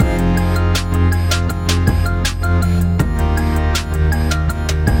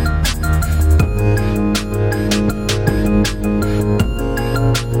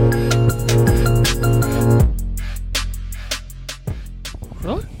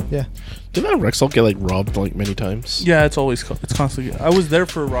Yeah. Didn't Rexall get like robbed like many times? Yeah, it's constantly. I was there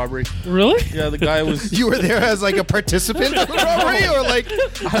for a robbery. Really? Yeah, the guy was. You were there as like a participant in the robbery, or like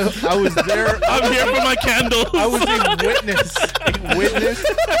I was there. I'm here for my candles. I was a witness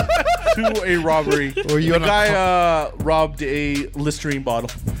to a robbery. Were you the on a guy robbed a Listerine bottle.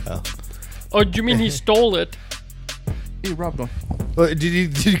 Oh, do you mean he stole it? He robbed one. did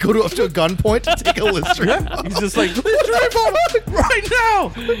he go up to a gunpoint to take a Listerine? He's just like Listerine bottle right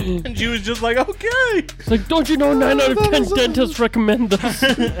now, and she was just like, okay. It's like, don't you know 9 out of 10 dentists recommend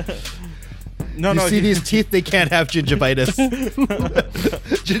this? No, You see these teeth, they can't have gingivitis.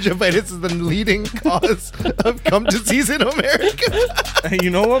 Gingivitis is the leading cause of gum disease in America. And you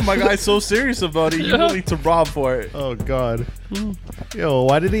know what? My guy's so serious about it, he's willing to rob for it. Oh, God. Yo,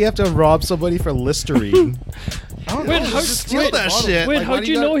 why did he have to rob somebody for Listerine? I don't Wait, know, how- just Steal that shit. Wait, Like, why how'd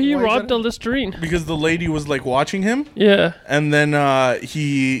do you know he why robbed that- a Listerine? because the lady was like watching him, Yeah. and then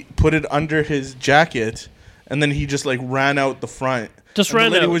he put it under his jacket, and then he just like ran out the front. Just And ran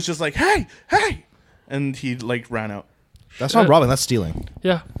the lady out. was just like, hey, hey, and he like ran out. That's not robbing, that's stealing.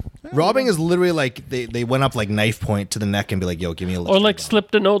 Yeah. Robbing is literally like they went up like knife point to the neck and be like, yo, give me a Or Listerine like bottle.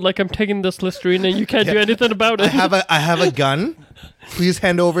 slipped a note like, I'm taking this Listerine and you can't do anything about I it. have a gun. Please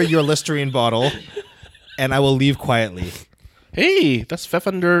hand over your Listerine bottle and I will leave quietly. Hey, that's theft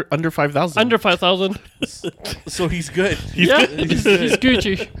under 5,000. Under 5,000. So he's good. Yeah. He's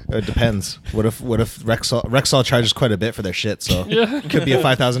Gucci. It depends. What if Rexall charges quite a bit for their shit, so Yeah. it could be a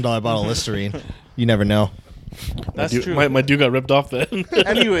 $5,000 bottle of Listerine. You never know. That's Dude, true. my dude got ripped off then.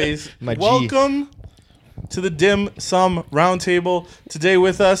 Anyways, My G. welcome to the Dim Sum Roundtable. Today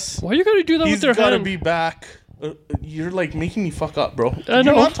with us, Why you gotta do that he's with your got to hand? be back. You're like making me fuck up, bro. I Did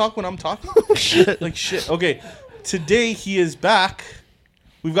know. you not talk when I'm talking? Shit. Like shit. Okay, today he is back.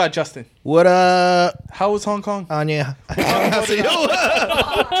 We've got Justin. What up, How was Hong Kong? Anya?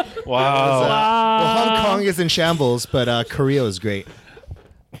 Wow. Well, Hong Kong is in shambles, but Korea is great.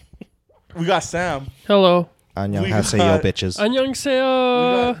 We got Sam. Hello. Anya We haseyo, got- bitches. We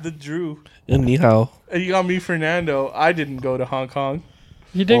안녕하세요. got the Drew. And ni hao. And you got me, Fernando. I didn't go to Hong Kong,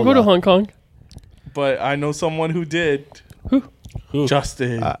 You didn't go to Hola. Hong Kong? but I know someone who did. Who?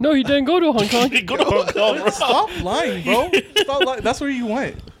 Justin. No, he didn't go to Hong Kong. Go to Hong Kong, bro. Stop lying, bro. Stop lying. That's where you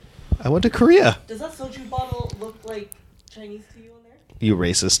went. I went to Korea. Does that soju bottle look like Chinese to you in there? You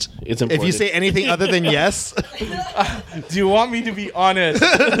racist. It's If important. you say anything other than yes, Do you want me to be honest?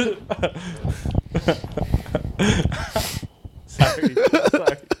 Sorry.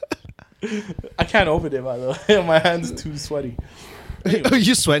 I can't open it, by the way. My hand's too sweaty. are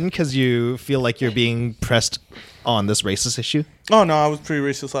you sweating because you feel like you're being pressed on this racist issue? Oh, no, I was pretty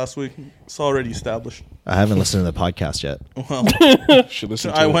racist last week. It's already established. I haven't listened to the podcast yet. Well, should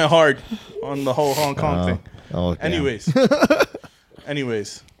listen to I it. went hard on the whole Hong Kong thing. Oh, damn.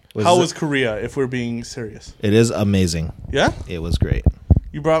 Anyways. Was How it- was Korea, if we're being serious? It is amazing. Yeah? It was great.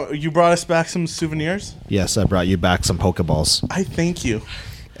 You brought us back some souvenirs? Yes, I brought you back some Pokeballs I thank you.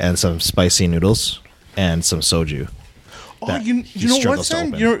 and some spicy noodles and some soju. Oh, that you he know what, struggles to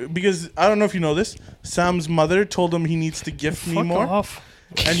Sam? open. Because I don't know if you know this. Sam's mother told him he needs to gift me Fuck more. off.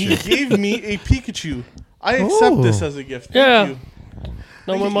 And he gave me a Pikachu. I accept Oh. this as a gift. Thank Yeah. you.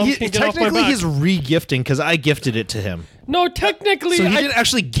 No, my mom can get off my Technically, back. he's re-gifting because I gifted it to him. No, technically, So he I didn't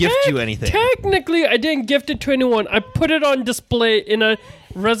actually gift you anything. Technically, I didn't gift it to anyone. I put it on display in a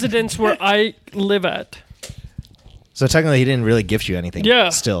residence where I live at. So technically, he didn't really gift you anything. Yeah.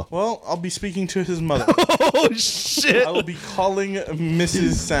 Still. Well, I'll be speaking to his mother. Oh shit! I will be calling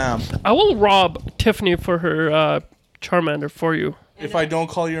Mrs. Sam. I will rob Tiffany for her Charmander for you. If I don't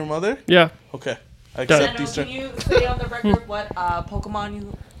call your mother, Yeah. okay. I Done. accept Nano, these can terms. you say on the record what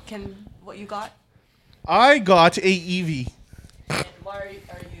Pokemon what you got? I got a Eevee And why are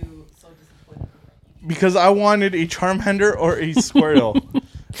you so disappointed? because I wanted a Charmander or a Squirtle,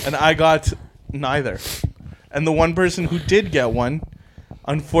 and I got neither. And the one person who did get one,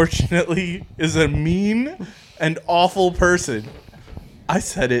 unfortunately, is a mean and awful person. I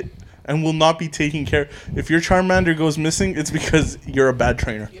said it, and will not be taking care. If your Charmander goes missing, it's because you're a bad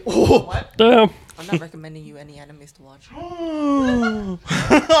trainer. What? Damn. I'm not recommending you any animes to watch.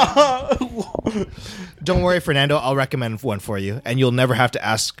 Don't worry, Fernando. I'll recommend one for you, and you'll never have to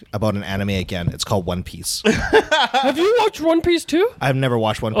ask about an anime again. It's called One Piece. Have you watched One Piece too? I've never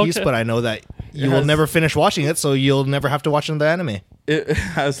watched One Piece, Okay. but I know that you will has- never finish watching it, so you'll never have to watch another anime. It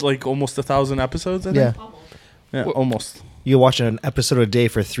has like almost 1,000 episodes, I think. Yeah, almost. You watch an episode a day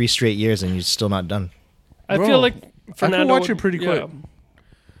for 3 straight years, and you're still not done. I Bro, feel like I Fernando can watch would- it pretty yeah. quick.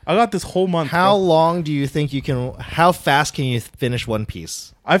 I got this whole month. How bro. long do you think you can? How fast can you finish One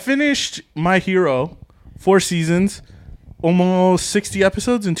Piece? I finished My Hero, 4 seasons, almost 60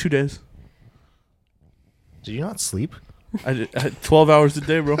 episodes in 2 days. Did you not sleep? I had 12 hours a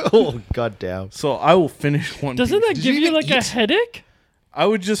day, bro. Oh, goddamn. So I will finish One Piece. Doesn't that Did give you you even like a eat? headache? I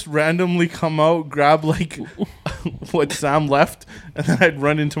would just randomly come out, grab like what Sam left, and then I'd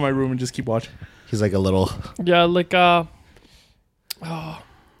run into my room and just keep watching. He's like a little. Yeah, like like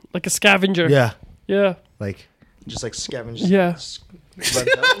a scavenger. Yeah. Yeah. Like, just like scavenge. Yeah.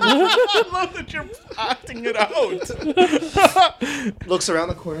 I love that you're acting it out. Looks around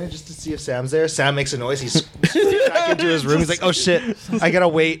the corner just to see if Sam's there. Sam makes a noise. He's back into his room. He's like, "Oh shit! I gotta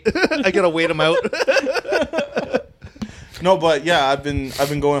wait. I gotta wait him out." No, but yeah, I've been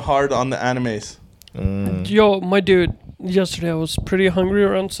going hard on the animes. Yo, my dude, yesterday I was pretty hungry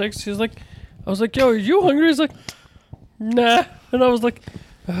around 6. I was like, yo, are you hungry? He's like, nah. And I was like,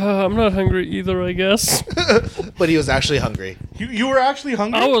 I'm not hungry either, I guess. But he was actually hungry. You were actually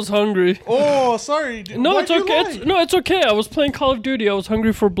hungry? I was hungry. Oh, sorry. No, Why'd it's you okay. lie? It's okay. I was playing Call of Duty. I was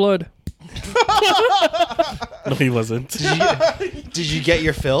hungry for blood. No, he wasn't. Did you get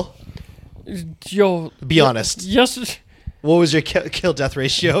your fill? Yo, Be honest. yes. What was your kill death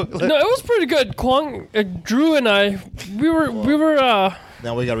ratio? No, it was pretty good. Kwang, Drew and I, we were.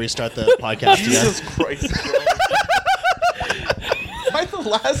 Now we gotta restart the podcast again. Jesus Christ, bro. Why the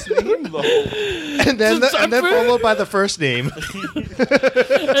last name, though? And then followed by the first name.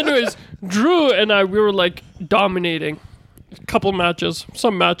 Anyways, Drew and I, we were like dominating. Couple matches,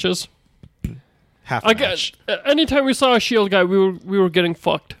 some matches. Half I match. guess anytime we saw a shield guy, we were getting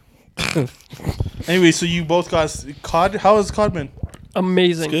fucked. Anyway, so you both got COD. How has COD been?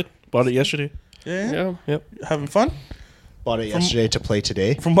 Amazing. Good. Bought it yesterday. Yeah. Yeah. Having fun? Bought it yesterday to play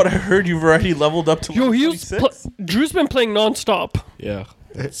today. From what I heard, you've already leveled up to Yo, level he was 26. Drew's been playing nonstop. Yeah.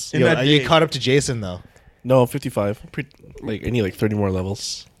 In that Are you day. caught up to Jason though? No, 55. I need like 30 more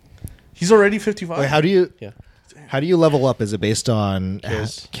levels. He's already 55. Wait, how do you level up? Is it based on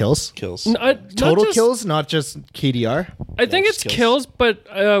Kills. Kills? Kills. Total kills, not just KDR. I think Yeah, it's skills. kills, but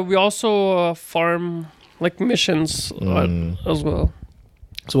we also farm like missions as well.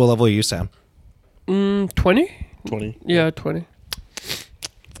 So what level are you, Sam? 20? 20. Yeah, 20.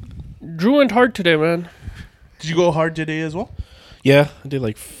 Drew went hard today, man. Did you go hard today as well? Yeah, I did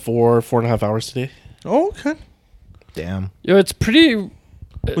like 4.5 hours today. Oh, okay. Damn. Yo, it's pretty.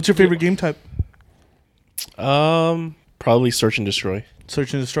 What's your favorite game type? Probably Search and Destroy.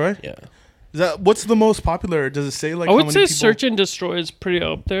 Search and Destroy? Yeah. Is that what's the most popular? Does it say like I how would many say people? Search and Destroy is pretty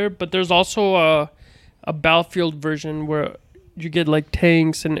up there, but there's also a Battlefield version where you get like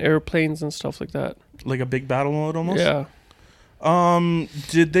tanks and airplanes and stuff like that. Like a big battle mode almost? Yeah.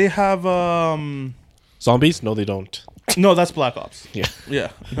 Did they have Zombies? No, they don't. No, that's Black Ops. Yeah.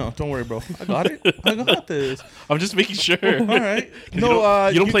 Yeah. No, don't worry, bro. I got it. I got this. I'm just making sure. All right. You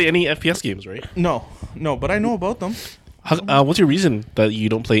No, don't play any FPS games, right? No, but I know about them. What's your reason that you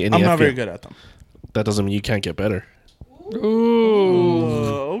don't play any I'm not FPS? very good at them. That doesn't mean you can't get better.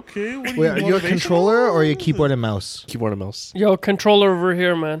 Ooh. Okay. What Wait, are you a motivational? controller or are you keyboard and mouse? Keyboard and mouse. Yo, controller over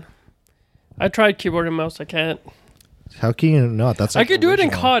here, man. I tried keyboard and mouse. I can't. How can you not? That's I like could do it in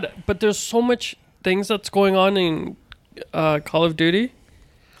original. COD, but there's so much things that's going on in Call of Duty.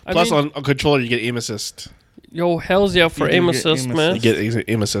 Plus, on a controller, you get aim assist. Yo, hells yeah for You do aim get assist, aim man. You get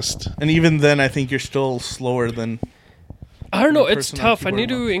aim assist. And even then, I think you're still slower than. I don't know. the It's person on tough. I keyboard need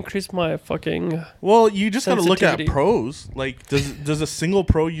to mouse. increase my fucking Well, you just gotta look at Sensitivity. pros. Like, does a single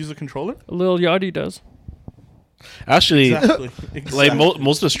pro use a controller? Lil Yachty does. Actually, Exactly. like Exactly.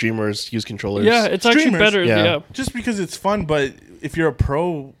 most of the streamers use controllers. Yeah, it's actually Streamers, better. yeah. Yeah. Just because it's fun, but if you're a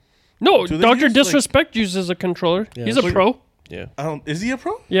pro, No, Do they Doctor use, like- Disrespect uses a controller. Yeah. He's a Like- pro. Yeah. I don't. Is he a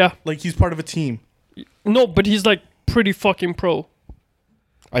pro? Yeah. Like he's part of a team. No, but he's like pretty fucking pro.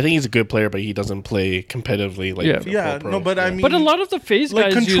 I think he's a good player, but he doesn't play competitively. Like Yeah. a Yeah, pro. no, but I Yeah. mean, But a lot of the phase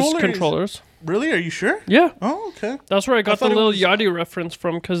Like, guys use controller is- controllers. really, are you sure? Yeah. Oh, okay. That's where I got the thought it Lil was- Yachty reference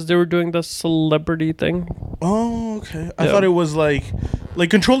from because they were doing the celebrity thing. Oh, okay. I Yeah. thought it was like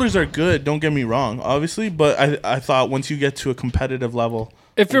controllers are good. Don't get me wrong, obviously, but I thought once you get to a competitive level,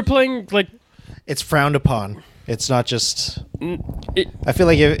 If you're playing like It's frowned upon. It's not just. it, I feel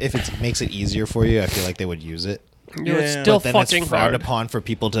like if it makes it easier for you, I feel like they would use it. you know, it's Yeah. still But then fucking it's frowned hard. upon for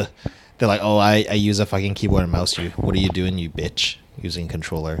people to. They're like, oh, I use a fucking keyboard and mouse. What are you doing, you bitch? Using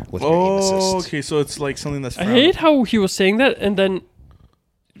controller with your aim oh, assist. okay, so it's like something that's. I frowned hate how he was saying that, and then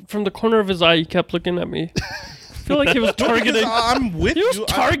from the corner of his eye, he kept looking at me. I feel like he was Because targeting. I'm with He was you.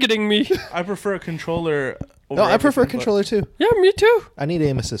 targeting me. I prefer a controller. Over No, I prefer a everything, but- controller too. Yeah, me too. I need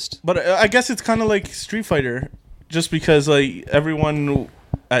aim assist. But I guess it's kind of like Street Fighter, just because like everyone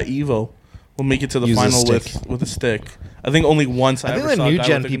at Evo will make it to the Use a final stick. with a stick. I think only once I I think ever the saw a new guy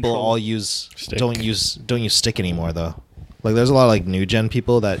gen with a people controller. all use Stick. don't use stick anymore though. Like, there's a lot of like new gen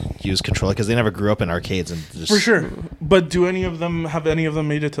people that use controller because they never grew up in arcades and just For sure. But do any of them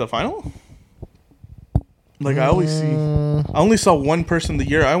made it to the final? Like I only saw one person the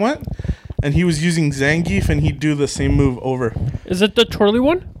year I went, and he was using Zangief, and he'd do the same move over. Is it the twirly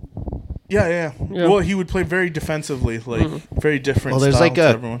one? Yeah. Yeah. Well, he would play very defensively, like very different. Well, there's style like to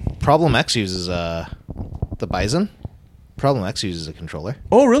everyone. Problem X uses the Bison. Problem X uses a controller.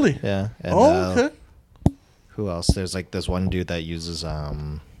 Oh, really? Yeah. And, Okay. Who else? There's like this one dude that uses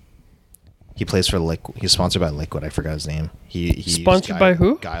he plays for Liquid. He's sponsored by Liquid. I forgot his name. He used Sponsored by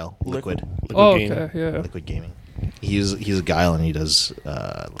who? Guile. Liquid. Oh, game. okay, yeah. Liquid Gaming. He's a Guile and he does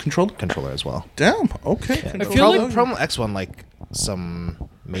Controller as well. Damn. Okay. Yeah. I feel like- Problem X won like some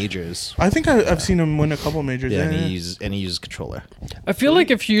majors. I think I've seen him win a couple majors. Yeah, Yeah. and he uses controller. I feel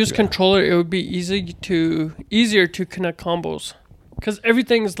like if you use controller, it would be easier to connect combos, because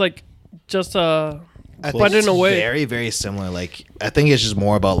everything's like just I think button it's away. very, very similar. Like, I think it's just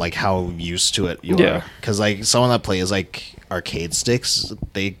more about like how used to it you Yeah. are. Because like someone that plays like arcade sticks,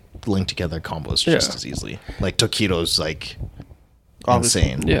 they link together combos just Yeah. as easily. Like Tokido's like Obviously.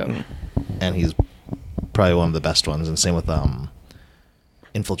 insane, yeah. and he's probably one of the best ones. And same with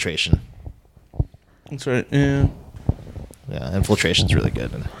Infiltration. That's right. Yeah. Yeah, Infiltration's really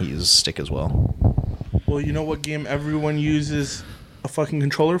good, and he uses stick as well. Well, you know what game everyone uses a fucking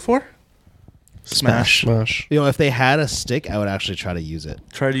controller for? Smash. Smash. You know, if they had a stick, I would actually try to use it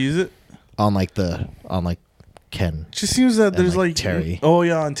Try to use it. on Ken. Just seems that And, there's like, like Terry. Oh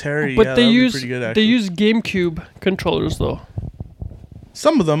yeah, on Terry. But yeah, they that would be use pretty good, they actually. use GameCube controllers though.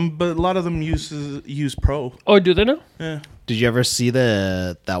 Some of them, but a lot of them use Pro. Oh, do they now? Yeah. Did you ever see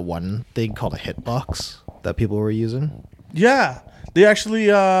that one thing called a hitbox that people were using? Yeah. They actually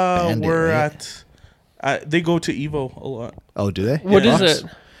Banned it, were right? they go to Evo a lot. Oh, do they? What is Hitbox?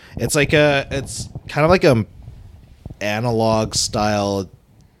 it? It's like it's kind of like a analog style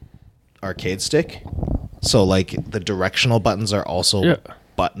arcade stick. So like the directional buttons are also Yeah.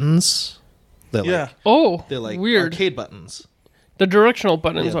 buttons. They're Yeah. like, Oh, they're like weird. arcade buttons. The directional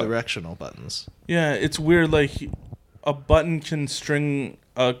buttons. Yeah, are. directional buttons. Yeah, it's weird. Like a button can string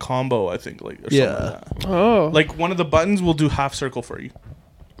a combo. I think like or something Yeah. like that. Oh. Like one of the buttons will do half circle for you.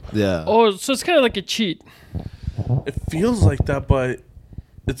 Yeah. Oh, so it's kind of like a cheat. It feels like that, but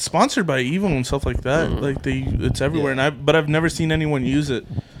it's sponsored by Evo and stuff like that. Like it's everywhere, Yeah. but I've never seen anyone use it.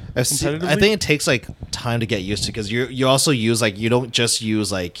 I competitively? think it takes like time to get used to because you also use like you don't just use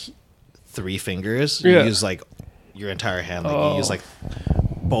like 3 fingers. You Yeah. use like your entire hand. Like Oh. you use like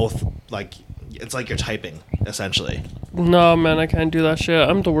both. Like it's like you're typing essentially. No, man, I can't do that shit.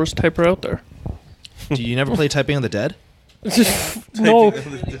 I'm the worst typer out there. Do you never play Typing of the Dead? No,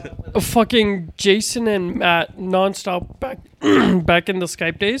 fucking Jason and Matt nonstop back back in the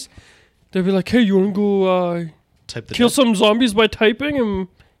Skype days. They'd be like, "Hey, you want to go Type the kill Dead? some zombies by typing?" And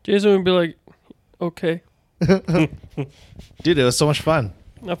Jason would be like, "Okay." Dude, it was so much fun.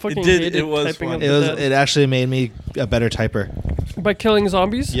 I fucking did, hated it was typing fun. of It the was. dead. It actually made me a better typer. By killing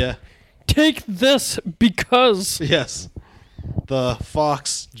zombies. Yeah. Take this because Yes. The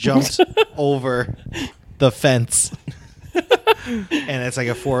fox jumped over the fence, and it's like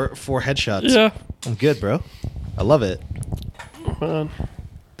a four headshots. yeah, I'm good, bro. I love it. man.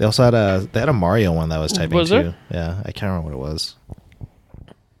 They also had a Mario one that was typing Was too. there? Yeah, I can't remember what it was.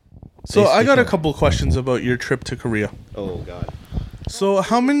 So I got a Basically- couple questions about your trip to Korea. Oh god. So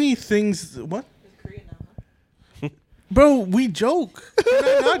how many things? What? Korean now, huh? Bro, we joke. Can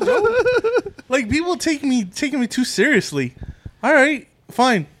I not joke? Like people taking me too seriously. All right,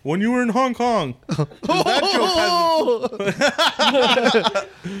 fine. When you were in Hong Kong, 'cause that joke hasn't-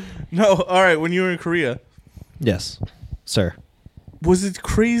 no. All right, when you were in Korea, Yes, sir. was it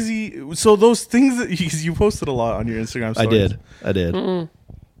crazy? So those things that you posted a lot on your Instagram stories. I did.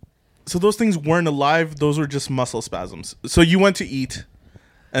 So those things weren't alive; those were just muscle spasms. So you went to eat,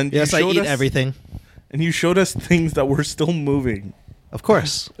 and Yes, you I showed eat us, everything. and you showed us things that were still moving. Of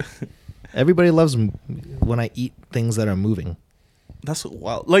course. Everybody loves when I eat things that are moving. That's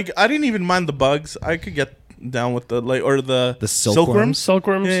wild. Like I didn't even mind the bugs. I could get down with the The silkworms.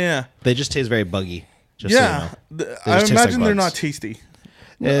 Silkworms. Yeah, They just taste very buggy. Just yeah. So I just taste imagine like they're bugs. not tasty.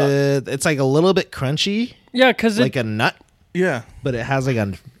 you know. It's like a little bit crunchy, Yeah, because like a nut, Yeah, but it has like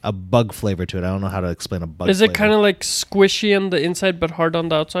a bug flavor to it. I don't know how to explain a bug. is it flavor. kind of like squishy on the inside but hard on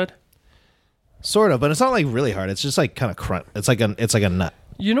the outside? Sort of, but it's not like really hard. It's just like kind of crunch. It's like a nut.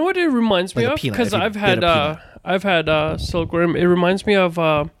 You know what it reminds me Like a of? peanut, Because if you bit a I've had silkworm. It reminds me of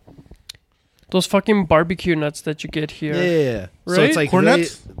those fucking barbecue nuts that you get here. Yeah. So Right? it's like corn really-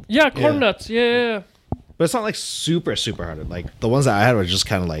 nuts. Yeah, corn Yeah. nuts. Yeah, yeah, yeah. But it's not like super super hard. Like the ones that I had were just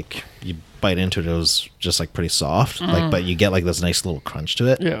kind of like you bite into it, it was just like pretty soft. Like, but you get like this nice little crunch to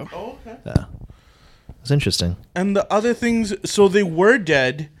it. Yeah. Oh, okay. Yeah. It's interesting. And the other things, so they were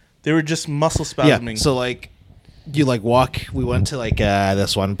dead. They were just muscle spasming. Yeah. So like, you like walk. We went to like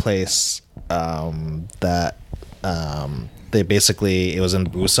this one place that they basically, it was in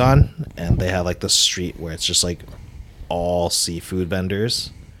Busan, and they have like the street where it's just like all seafood vendors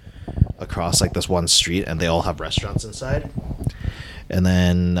across like this one street, and they all have restaurants inside. And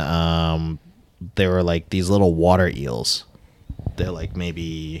then there were like these little water eels. They're like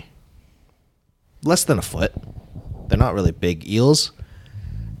maybe less than a foot. They're not really big eels.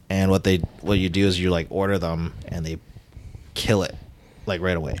 And what you do is you like order them and they kill it like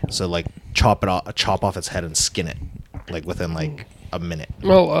right away. So like chop off its head and skin it like within like a minute.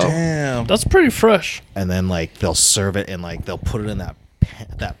 Oh wow. Damn. That's pretty fresh. And then like they'll serve it in like they'll put it in that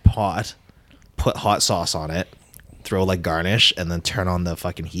pot, put hot sauce on it, throw like garnish, and then turn on the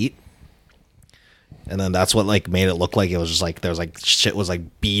fucking heat. And then that's what like made it look like it was just like there was like shit was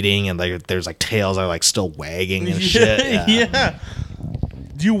like beating, and like there's like tails are like still wagging and shit. Yeah.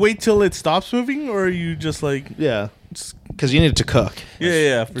 Do you wait till it stops moving, or are you just like... Yeah. Because you need it to cook.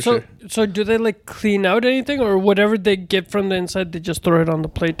 Yeah, for sure. So do they like clean out anything, or whatever they get from the inside, they just throw it on the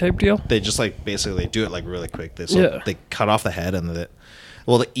plate type deal? They just like basically do it like really quick. Yeah. They cut off the head, and the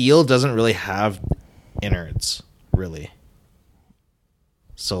eel doesn't really have innards really,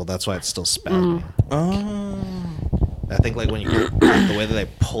 so that's why it's still spasming. Oh. I think like when you the way that they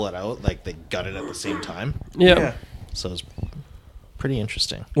pull it out, like they gut it at the same time, Yeah. so it's pretty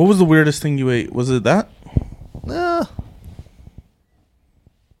interesting. What was the weirdest thing you ate? Was it that?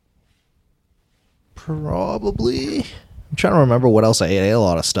 Probably. I'm trying to remember what else I ate. I ate a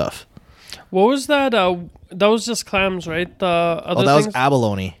lot of stuff. What was that? That was just clams, right? The other That was things,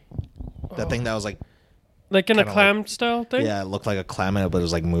 abalone. That thing that was like, like in a kinda clam style thing. yeah, it looked like a clam in it, but it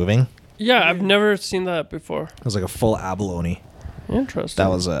was like moving. Yeah, I've never seen that before. It was like a full abalone. Interesting. That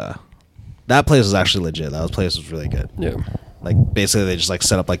was that place was actually legit. That place was really good. Yeah. Like basically they just like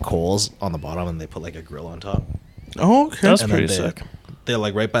set up like coals on the bottom, and they put like a grill on top. Oh, okay. That's And then pretty sick. They're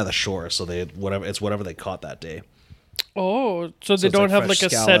like right by the shore, so they whatever they caught that day. Oh, so they it's don't like have fresh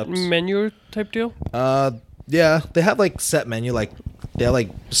like a set scallops. menu type deal? Yeah, they have like set menu, like they have like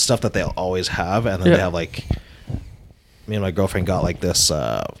stuff that they'll always have, and then Yeah. they have like me and my girlfriend got like this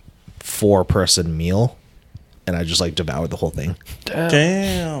 4-person meal, and I just like devoured the whole thing.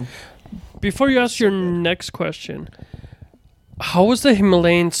 Damn. Before you ask your next question, how was the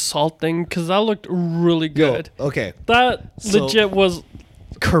Himalayan salt thing? Because that looked really good. Okay, That So- legit was.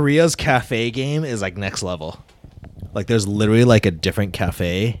 Korea's cafe game is like next level. Like there's literally like a different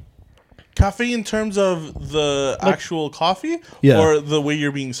cafe. Cafe in terms of the actual coffee? Yeah. Or the way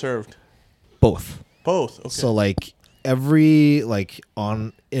you're being served? Both. Both. Okay. So like every like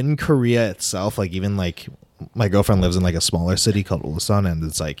in Korea itself, like even like my girlfriend lives in like a smaller city called Ulsan, and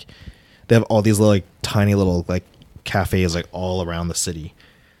it's like they have all these little like tiny little like cafes like all around the city,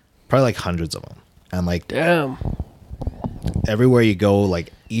 probably like hundreds of them, and like Damn. everywhere you go,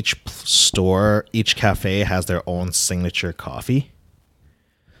 like each store, each cafe has their own signature coffee.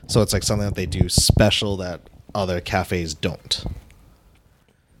 So it's like something that they do special that other cafes don't.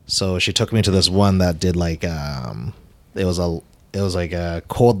 So she took me to this one that did like it was like a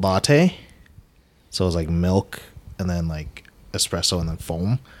cold latte. So it was like milk and then like espresso and then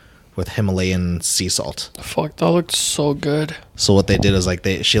foam with Himalayan sea salt. Fuck, that looked so good. So what they did is like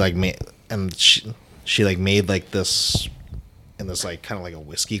she like made like this in this like kind of like a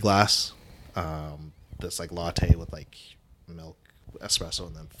whiskey glass, this like latte with like milk, espresso,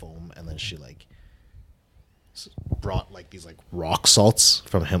 and then foam, and then she like brought like these like rock salts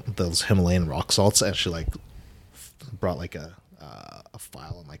from those Himalayan rock salts, and she like brought like a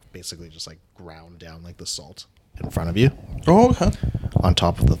file and like basically just like ground down like the salt in front of you Oh, okay. on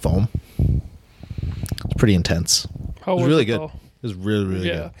top of the foam. It's pretty intense. How It was really good. though? It was really really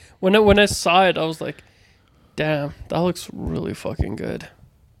Yeah. good. When I saw it, I was like, damn, that looks really fucking good.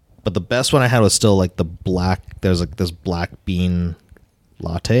 But the best one I had was still like the black. There's like this black bean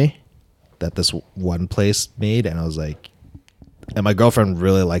latte that this one place made, and I was like, and my girlfriend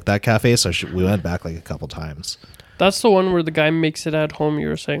really liked that cafe, so we went back like a couple times. That's the one where the guy makes it at home, you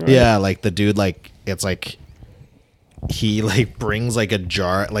were saying, right? Yeah, like the dude, like it's like he like brings like a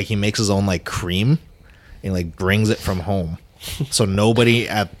jar, like he makes his own like cream, and like brings it from home, so nobody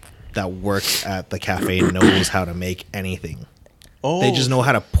that works at the cafe knows how to make anything. Oh. They just know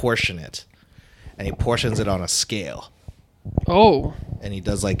how to portion it, and he portions it on a scale. Oh, And he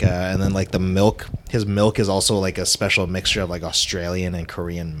does like and then like the milk, his milk is also like a special mixture of like Australian and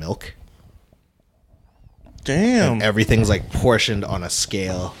Korean milk. Damn. And everything's like portioned on a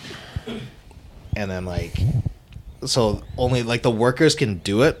scale. And then like, so only like the workers can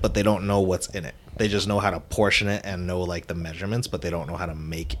do it, but they don't know what's in it. They just know how to portion it and know like the measurements, but they don't know how to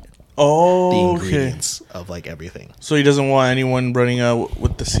make the Oh, okay. ingredients of like everything. So he doesn't want anyone running out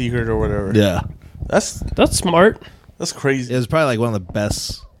with the secret or whatever. Yeah. That's smart. crazy. It was probably like one of the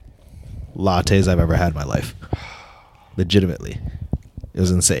best lattes I've ever had in my life. Legitimately. It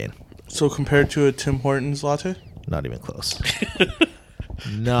was insane. So compared to a Tim Hortons latte? Not even close.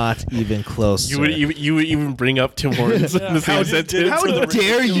 Not even close. You would even bring up Tim Hortons in the same sentence. How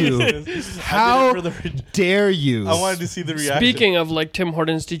dare you? How dare you? I wanted to see the reaction. Speaking of like Tim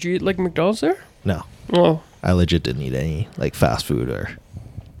Hortons, did you eat like McDonald's there? No. Oh, I legit didn't eat any like fast food or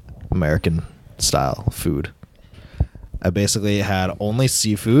American style food. I basically had only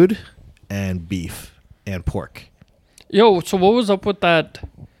seafood and beef and pork. yo. So what was up with that?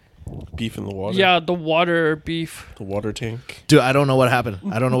 Beef in the water. Yeah, the water beef. The water tank. Dude, I don't know what happened.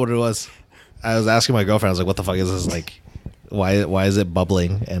 I don't know what it was. I was asking my girlfriend. I was like, "What the fuck is this? Like, why is it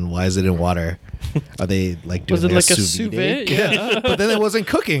bubbling and why is it in water? Are they like doing Was it like a sous sous vide? vide? Yeah. But then it wasn't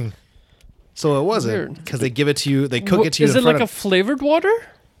cooking, so it wasn't Weird. because they give it to you. They cook it to you. Is in it front like a of, flavored water?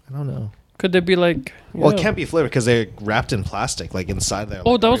 I don't know. Could they be like? Well, it yeah. can't be flavored because they're wrapped in plastic, like inside there.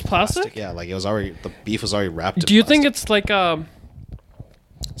 Oh, like, that was already plastic? Yeah, like it was already the beef was already wrapped. In Do you think plastic. it's like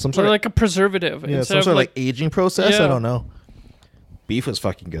some or sort of like a preservative yeah, instead some of sort of like? like aging process? Yeah. I don't know. Beef was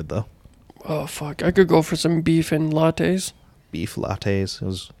fucking good though. Oh fuck! I could go for some beef and lattes. Beef lattes. It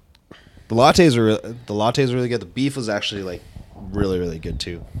was the lattes were really good. The beef was actually like really really good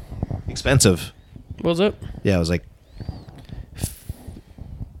too. Expensive. Was it? Yeah, it was like.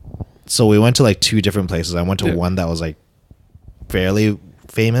 So we went to like two different places. I went to Yeah. one that was like fairly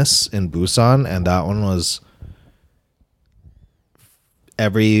famous in Busan, and that one was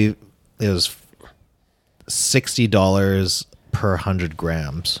it was $60 per 100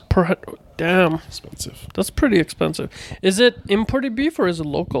 grams. Damn, Expensive. that's pretty expensive. Is it imported beef or is it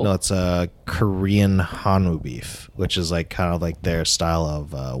local? No, it's a Korean Hanwoo beef, which is like kind of like their style of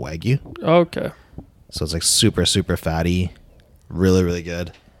Wagyu. Okay. So it's like super super fatty, really really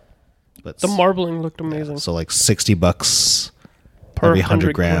good. But The marbling looked amazing. so like $60 Per every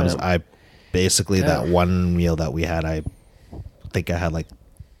 100 grams. gram. I basically that Damn. one meal that we had, I think I had like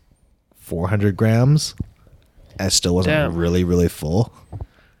 400 grams. I still wasn't Damn. really really full,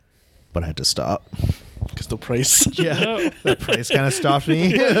 but I had to stop. Because the price. Yeah. The price kind of stopped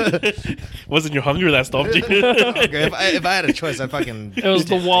me. Wasn't your hunger that stopped you? Okay, if I had a choice, I'd fucking It was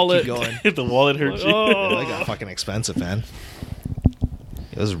the wallet. keep going. The wallet hurt you. Oh. It got fucking expensive, man.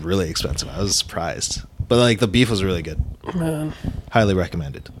 It was really expensive. I was surprised, but like the beef was really good. Man. Highly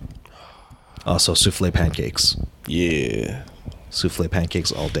recommended. Also, souffle pancakes. Yeah. Souffle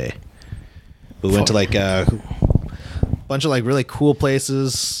pancakes all day. We went to like a bunch of like really cool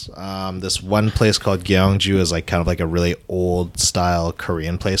places. This one place called Gyeongju is like kind of like a really old style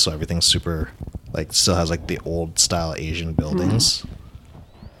Korean place, so everything's super like still has like the old style Asian buildings.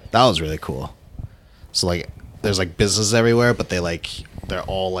 That was really cool. So like there's like businesses everywhere, but they're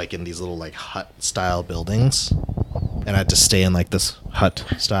all like in these little like hut style buildings, and I had to stay in like this hut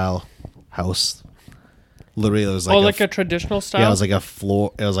style house. Literally, it was like Like a traditional style. yeah, it was like a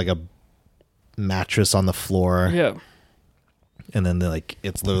floor. It was like a mattress on the floor. Yeah. And then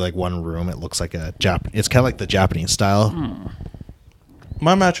it's literally like one room. It looks like a It's kind of like the Japanese style.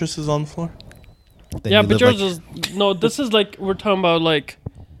 My mattress is on the floor. Then Yeah, you but live, yours is no. This is like we're talking about like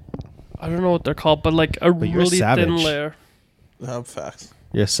I don't know what they're called, but like a you're really thin savage. layer. Facts.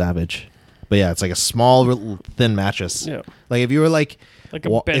 You're a savage. But yeah, it's like a small, thin mattress. Yeah. Like if you were like, Like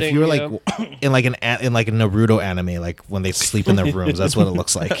a if bedding, you were yeah. like in like in like a Naruto anime, like when they sleep in their rooms, that's what it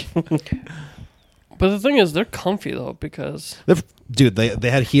looks like. But the thing is, they're comfy though because Dude, they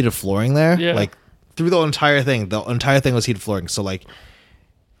had heated flooring there. Yeah. Like through the entire thing. The entire thing was heated flooring. So like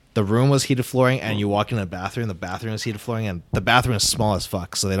the room was heated flooring, and you walk in the bathroom is heated flooring, and the bathroom is small as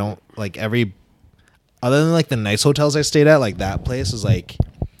fuck. So they don't like other than like the nice hotels I stayed at, like that place is like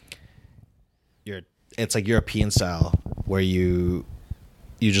it's like European style where you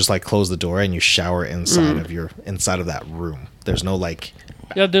just like close the door and you shower inside of that room. There's no like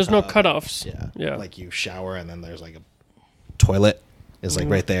yeah, there's no cutoffs. Yeah. like you shower and then there's like a toilet is like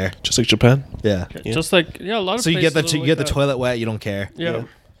right there. Just like Japan. Yeah. Just like a lot of So you get places are you get the like that. toilet wet, you don't care. Yeah.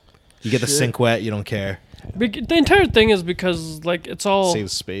 You get the sink wet, you don't care. The entire thing is because like it's all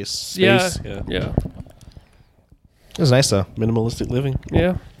Saves space. yeah, Yeah. yeah, It was nice though. Minimalistic living.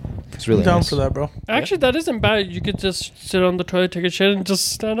 yeah. It's really I'm down nice. for that, bro. Actually, that isn't bad. You could just sit on the toilet, take a shit, and just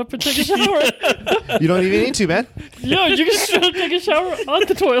stand up and take a shower. You don't even need to, man. Yeah, you can just take a shower on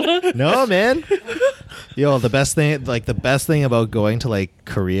the toilet. No, man. Yo, the best thing about going to like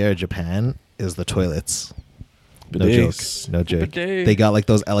Korea or Japan is the toilets. No Bidets. joke. No joke. Bidet. They got like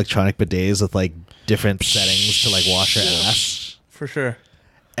those electronic bidets with like different settings to like wash your ass. For sure.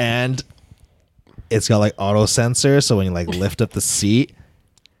 And it's got like auto sensor, so when you like lift up the seat,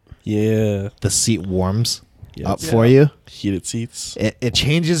 Yeah. the seat warms Yeah. up for you. Heated seats. It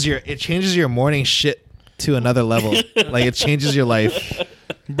changes your morning shit to another level. Like it changes your life.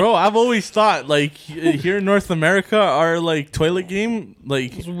 Bro, I've always thought like here in North America, our like toilet game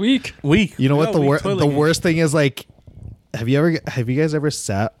like It's weak. weak. You know what Yeah, the weak toilet game. worst thing is? Like, have you guys ever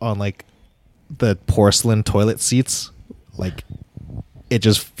sat on like the porcelain toilet seats? Like, it's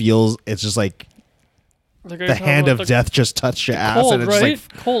just like Like the hand of death just touched your ass Cold, and it just right?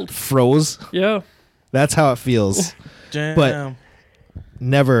 like Cold. froze. Yeah. That's how it feels. Damn. but-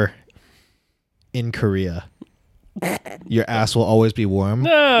 Never in Korea. Your ass will always be warm.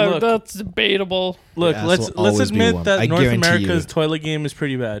 No, Look. that's debatable. Look, Your ass let's will always be admit warm. that I North guarantee America's you. toilet game is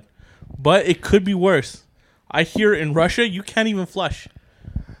pretty bad, but it could be worse. I hear in Russia you can't even flush.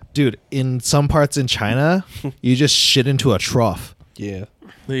 Dude, in some parts in China, you just shit into a trough. Yeah.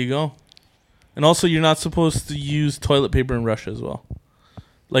 There you go. And also, you're not supposed to use toilet paper in Russia as well.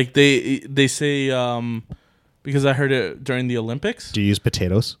 Like they say, because I heard it during the Olympics. Do you use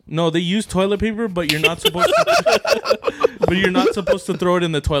potatoes? No, they use toilet paper, but you're not supposed to. But you're not supposed to throw it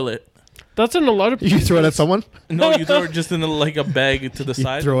in the toilet. That's in a lot of You throw it at someone? No, you throw it just in like a bag to the You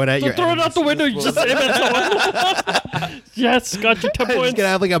side. throw it at your throw it enemies. out the window. You just aim at someone. Yes, got your 10 I'm just points. gonna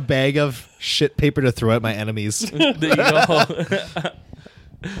have like a bag of shit paper to throw at my enemies. There you go.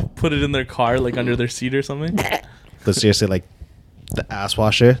 Put it in their car, like under their seat or something. But seriously, like the ass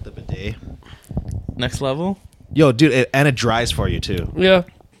washer, the bidet. Next level, Yo, dude, it dries for you too, Yeah.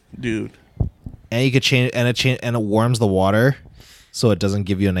 dude. and you could change and it warms the water, so it doesn't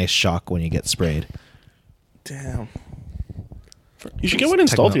give you a nice shock when you get sprayed. Damn. You should get one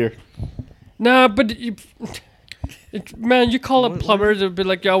installed Techno- here. Nah, but man, you call a plumber, they'd be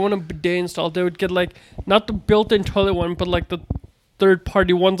like, "Yeah, I want a bidet installed." They would get like not the built-in toilet one, but like the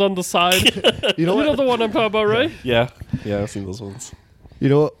third-party ones on the side. You know You know what? the one I'm talking about, right? Yeah. Yeah, I've seen those ones. You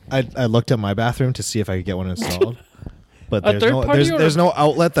know what? I looked at my bathroom to see if I could get one installed, but A there's third no party or there's no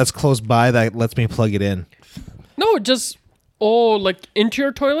outlet that's close by that lets me plug it in. No, just like into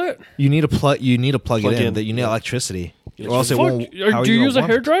your toilet. You need to plug it Plug in. in. That you need electricity, Yeah. or else it Fuck, won't. how are do you gonna use a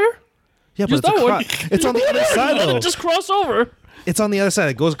warm it? hairdryer? Yeah, Use but that one. it's on the other side though. Just cross over. It's on the other side.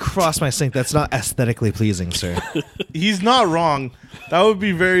 It goes across my sink. That's not aesthetically pleasing, sir. He's not wrong. That would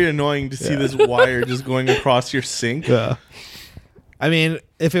be very annoying to see this wire just going across your sink. Yeah. I mean,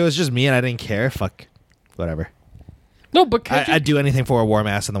 if it was just me and I didn't care, fuck, whatever. No, but can't you, I'd do anything for a warm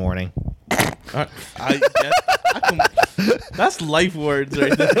ass in the morning. That's life words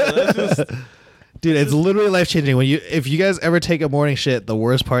right there. That's just, Dude, it's literally life changing. If you guys ever take a morning shit, the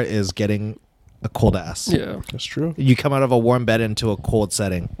worst part is getting a cold ass. yeah. That's true. You come out of a warm bed into a cold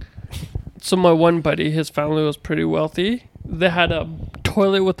setting. So my one buddy, his family was pretty wealthy. They had a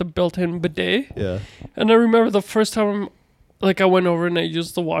toilet with a built-in bidet. Yeah. And I remember the first time, like, I went over and I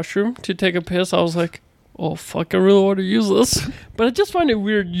used the washroom to take a piss. I was like, "Oh fuck, I really want to use this," but I just find it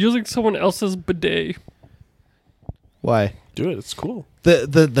weird using someone else's bidet. Why? Do it. It's cool.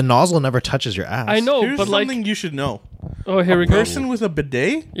 The nozzle never touches your ass. I know, here's but like, something you should know. oh, here we A go. person with a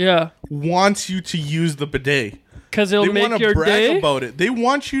bidet Yeah, wants you to use the bidet. because it'll They make want to your brag day. about it. They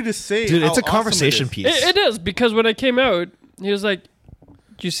want you to say, Dude, how it's a awesome conversation it is. piece. It is, because when I came out, he was like,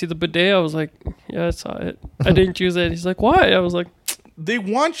 "Do you see the bidet?" I was like, "Yeah, I saw it. I didn't use it." He's like, "Why?" I was like, They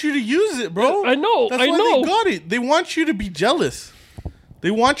want you to use it, bro. I know, That's I why know. they got it. They want you to be jealous. They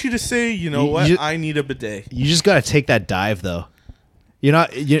want you to say, you know You- what? you- I need a bidet. You just gotta take that dive though. You're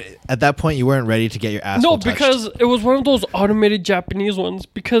not. At that point, you weren't ready to get your ass. "No," because it was one of those automated Japanese ones.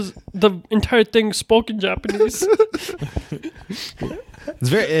 Because the entire thing spoke in Japanese. it's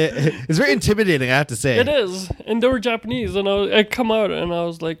very intimidating. I have to say. It is, and they were Japanese, and I come out and I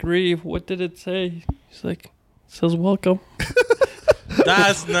was like, "Ree, what did it say?" He's like, "It says welcome."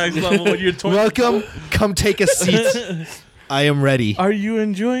 That's next level when you're talking. Welcome. Come take a seat. I am ready. Are you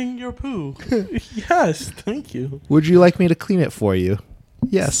enjoying your poo? Yes, thank you. Would you like me to clean it for you?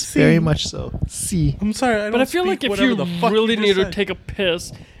 Yes, See. very much so. See. I'm sorry, I don't But I feel like speak if whatever you the fuck really you need to just said. take a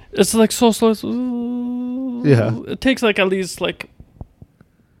piss, it's like so slow. Yeah. It takes like at least like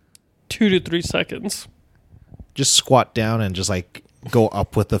 2 to 3 seconds. Just squat down and just like go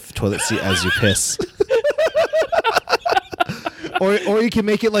up with the toilet seat as you piss. or you can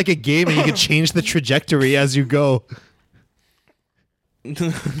make it like a game and you can change the trajectory as you go.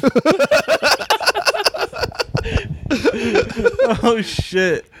 Oh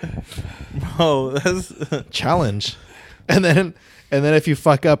shit, Oh, that's Challenge. And then if you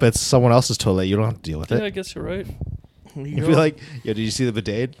fuck up, it's someone else's toilet. You don't have to deal with Yeah, I it. guess you're right. You'd be like, yo, did you see the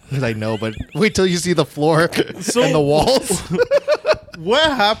bidet? He's like, no, but wait till you see the floor and the walls. what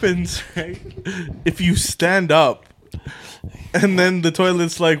happens, right? If you stand up and then the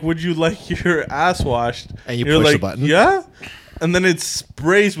toilet's like, would you like your ass washed? And you You're push the like, button. Yeah. And then it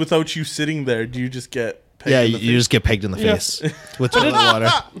sprays without you sitting there. Do you just get pegged Yeah, in you the just get pegged in the Yeah. face with toilet water.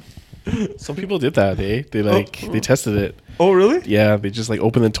 Some people did that. They they tested it. Oh, really? Yeah, they just like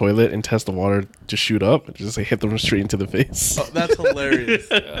open the toilet and test the water to shoot up and just like hit them straight into the face. Oh, that's hilarious.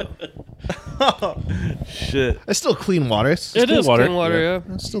 Shit. It's still clean water. It's It is water, clean water, yeah.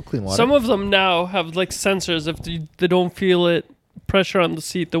 yeah. still clean water. Some of them now have like sensors. If they don't feel it, pressure on the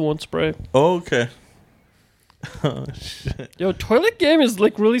seat, they won't spray. Oh, okay. Oh, shit. Yo, toilet game is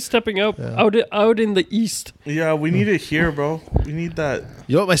like really stepping up out in the east. Yeah, we need it here, bro. We need that.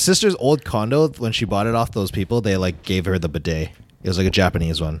 You know what? My sister's old condo, when she bought it off those people, they like gave her the bidet. It was like a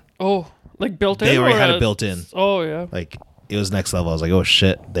Japanese one. Oh, like built in. They already or had a- it built in. Oh yeah. Like it was next level. I was like, oh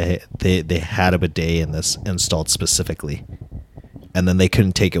shit, they had a bidet in this installed specifically, and then they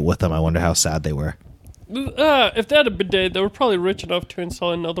couldn't take it with them. I wonder how sad they were. If they had a bidet, they were probably rich enough to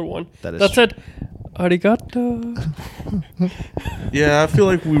install another one. That is That true. said, arigato. Yeah, I feel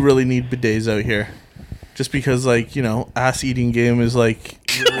like we really need bidets out here. Just because, like, you know, ass eating game is like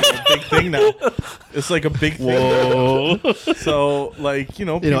really a big thing now. It's like a big thing. Whoa. So, like, you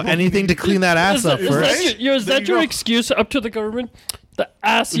know, You know, people- anything to clean that ass up Is first. that, is There that you your go. excuse up to the government? The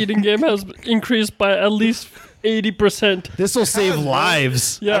ass eating game has increased by at least 80%. This will save bro.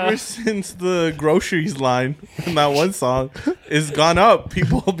 lives. Yeah. Ever since the groceries line in that one song is gone up,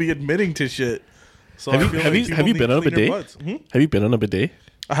 people will be admitting to shit. So Have I you- feel have like you- people have you need been on a cleaner bidet? butts. Have you been on a bidet?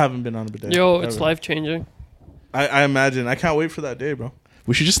 I haven't been on a bidet. Yo, it's Ever. life changing. I imagine. I can't wait for that day, bro.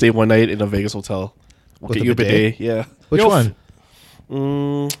 We should just stay one night in a Vegas hotel. We'll With get a you a bidet? bidet. Yeah. Which Yo, one?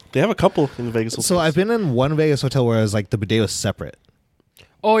 They have a couple in the Vegas hotel. So I've been in one Vegas hotel where it was like the bidet was separate.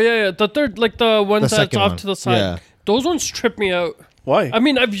 Oh yeah. The third, like the one The that's second off one. to the side. Yeah. Those ones trip me out. Why? I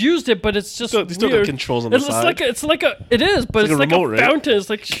mean, I've used it, but it's just They still got weird. controls on the It's side. like it is, but It's it's like like a a, remote, right? fountain. It's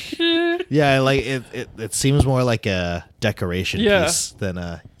like shit. Yeah, like it seems more like a decoration Yeah. piece than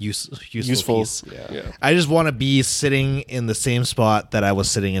a useful piece. Yeah. I just want to be sitting in the same spot that I was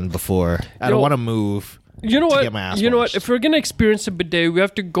sitting in before. I don't Yo. want to move. You know to what? get my ass You know what? washed. If we're gonna experience a bidet, we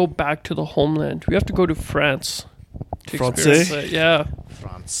have to go back to the homeland. We have to go to France. To France? experience it. Yeah,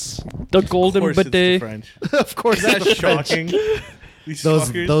 France. the Of golden course, it's the bidet. French. Of course, Is that it's the French. shocking? These Those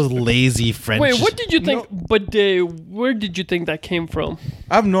fuckers. those lazy French. Wait, what did you think bidet? Where did you think that came from?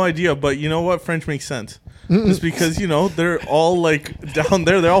 I have no idea, but you know what? French makes sense. It's because, you know, they're all like down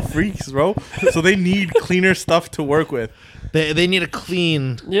there. They're all freaks, bro. So they need cleaner stuff to work with. They need a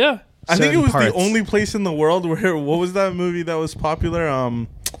clean. Yeah, I think it certain was parts. the only place in the world where, what was that movie that was popular?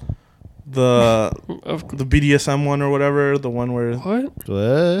 The of BDSM one or whatever. The one where what?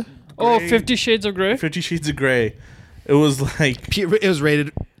 What? Oh, Gray. 50 Shades of Grey. 50 Shades of Grey. It was like, It was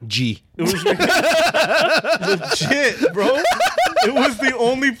rated G. it was legit, bro. It was the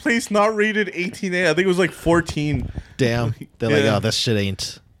only place not rated 18A. I think it was like 14. Damn. They're like, Yeah. oh, this shit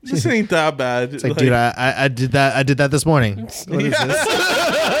ain't. This ain't that bad. It's like, dude, I did that. I did that this morning. What is Yeah. this?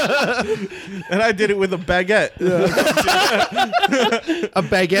 and I did it with a baguette. A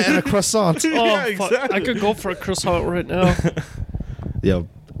baguette and a croissant. Oh, Yeah, fuck. exactly. I could go for a croissant right now. Yo,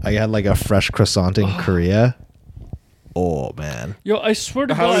 I had like a fresh croissant in Korea. Oh man. Yo, I swear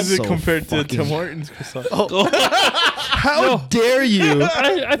to How God. is it so compared to fucking- Tim Hortons croissant? How dare you?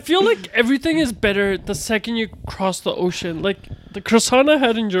 I feel like everything is better the second you cross the ocean. Like the croissant I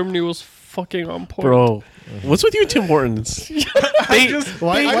had in Germany was fucking on point. Bro, what's with you, and Tim Hortons? they,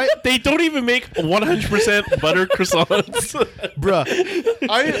 Why- they don't even make 100% butter croissants.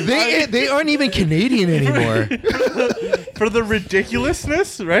 Bruh. They aren't even Canadian anymore. For the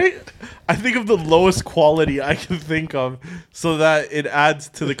ridiculousness, right? I think of the lowest quality I can think of so that it adds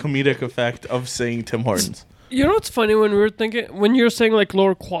to the comedic effect of saying Tim Hortons. You know what's funny when you're saying like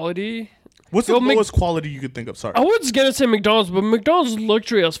lower quality? What's the Yo, Mc- lowest quality you could think of? Sorry. I was gonna say McDonald's, but McDonald's is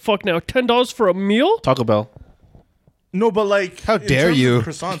luxury as fuck now. $10 for a meal? Taco Bell. No, but like, How in dare terms of you.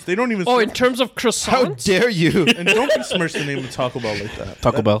 Croissants. They don't even. Oh, in terms of How croissants? dare you? and don't besmirch the name of Taco Bell like that.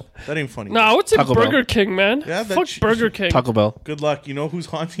 Taco Bell. That ain't funny. No, I would say Taco Bell. Burger King, man. Yeah, that fuck sh- Burger King. Taco Bell. Good luck. You know who's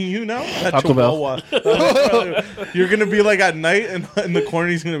haunting you now? That Taco Bell. Chihuahua. You're gonna be like at night, and in the corner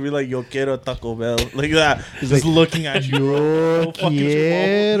he's gonna be like, "Yo quiero Taco Bell," like that. He's just looking at you. Yo Little fucking Chihuahua.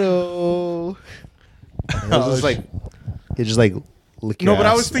 quiero. I was just like, he just like lick your No, but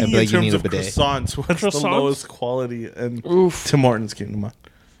I ass was and thinking be in like, you terms need a of bidet. croissants. What's the Croissants? lowest quality? And Oof. Tim Hortons came to mind.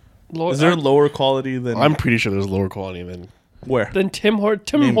 Is there lower quality than I'm pretty sure there's lower quality than. where? Then Tim Name Hortons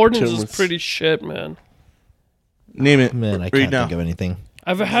Tim is Hortons. pretty shit, man. Name it. Man, I right can't now. think of anything.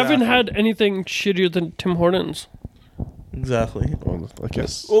 I haven't had anything shittier than Tim Hortons. Exactly. Well, I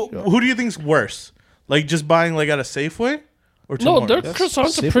guess. Well, who do you think's worse? Like just buying like at a Safeway, or Tim No, their Hortons?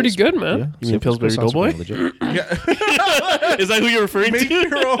 croissants are pretty good, man. You mean Pillsbury Doughboy? Is that who you're referring Make to?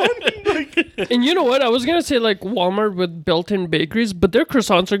 your own. Like, And you know what? I was gonna say like Walmart with built-in bakeries, but their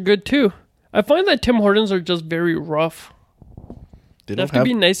croissants are good too. I find that Tim Hortons are just very rough. They They don't have to have.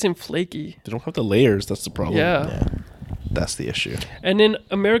 be nice and flaky. They don't have the layers. That's the problem. Yeah. Yeah, that's the issue. And in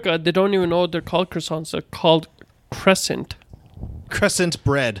America, they don't even know they're called croissants. They're called crescent. Crescent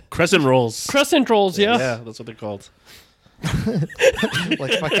bread, Crescent rolls. Crescent rolls, yeah. Yeah, that's what they're called.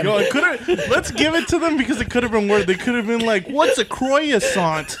 like fucking. yo, it could have. Let's give it to them because it could have been worse. They could have been like, "What's a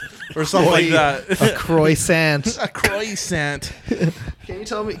croissant?" or something like that. A croissant. A croissant.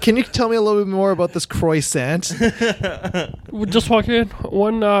 Can you tell me a little bit more about this croissant? We just walk in.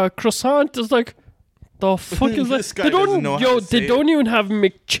 One croissant is like, the fuck is that? This guy They doesn't don't, know how to say they it. don't even have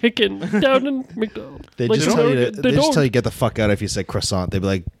McChicken down in McDonald's. They Like, just in tell you. America, They just don't. tell you get the fuck out if you say croissant. They'd be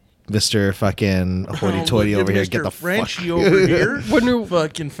like, Mister fucking hoity-toity over here, get the Frenchie fuck. over here. When we,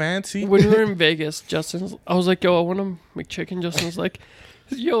 Fucking fancy. when we were in Vegas, I was like, yo, I want a McChicken. Justin's like,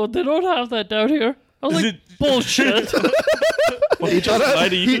 yo, they don't have that down here. I was Is like, it- bullshit.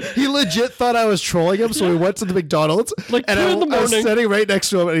 He legit thought I was trolling him, so we went to the McDonald's. Like and 2 in the I was morning. sitting right next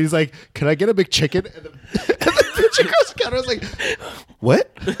to him, and he's like, "Can I get a McChicken?" And the bitch across the counter was like,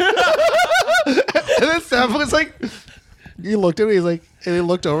 "What?" And then Sam was like, he looked at me. He's like, and he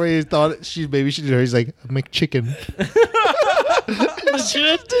looked over. And he thought she didn't hear. He's like, "McChicken."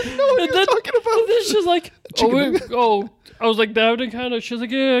 Shit. Didn't know what And you were talking about. And then she's like, I was like, down in Canada. She's like,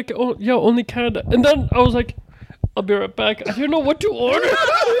 yeah, only Canada. And then I was like, I'll be right back. I didn't know what to order.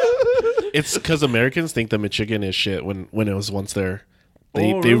 It's because Americans think the McChicken is shit when it was once there.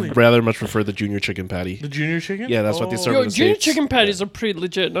 They Oh, they really? rather much prefer the junior chicken patty. The junior chicken? Yeah, that's what they serve. Yo, in the junior States. chicken patties are pretty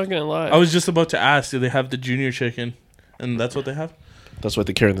legit, not gonna lie. I was just about to ask, do they have the junior chicken? And that's what they have? That's what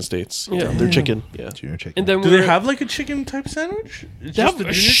they carry in the States. Yeah. Their chicken. Yeah. Junior chicken. and then Do we they were- have like a chicken type sandwich? It's They just have the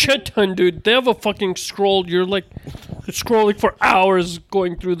a junior shit ton, dude. They have a fucking scroll. You're like scrolling for hours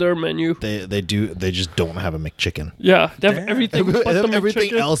going through their menu. They do. They just don't have a McChicken. Yeah, they have Damn. everything but the Everything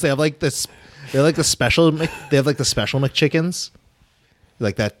McChicken. else, they have like this. They have like the special. They have like the special McChickens,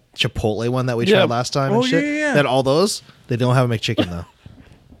 like that Chipotle one that we Yeah. tried last time. Oh, and shit. yeah, yeah. That all those they don't have a McChicken though.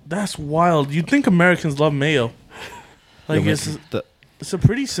 That's wild. You'd think Americans love mayo. Like Yeah, it's but it's a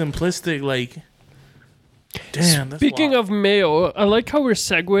pretty simplistic like. Damn. That's Speaking wild. of mayo, I like how we're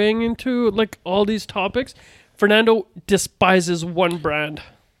segueing into like all these topics. Fernando despises one brand.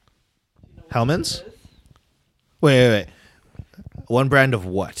 Hellman's. Wait. One brand of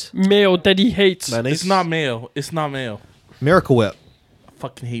what? Mayo that he hates. Mayonnaise? It's not mayo. It's not mayo. Miracle Whip, I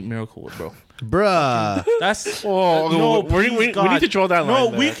fucking hate Miracle Whip, bro. bruh. That's Oh, we need to draw that No,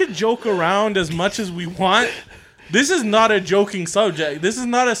 line we there. could joke around as much as we want. This is not a joking subject. This is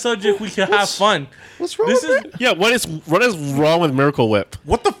not a subject we can have fun. What's wrong This with is Yeah, what is wrong with Miracle Whip?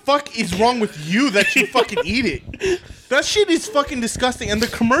 what the fuck is wrong with you that you fucking eat it? That shit is fucking disgusting. And the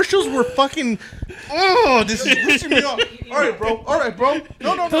commercials were fucking. Oh, this is pissing me off. All right, bro.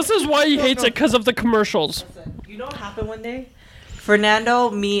 No. This is why he hates it because of the commercials. You know what happened one day? Fernando,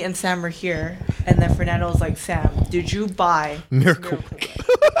 me, and Sam were here, and then Fernando was like, "Sam, did you buy Miracle Whip?"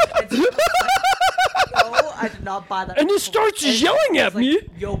 No, I did not buy that. And he starts And yelling I at was me. like,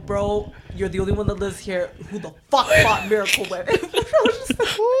 "Yo, bro, you're the only one that lives here. Who the fuck bought Miracle Whip?" I was just like,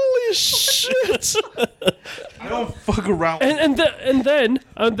 Holy shit! I don't fuck around. And then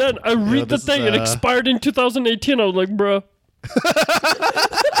I read the this thing. is, It expired in 2018. I was like, bruh.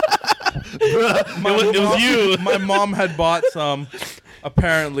 It was you. My mom had bought some,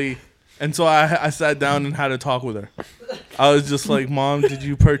 apparently, and so I sat down and had a talk with her. I was just like, "Mom, did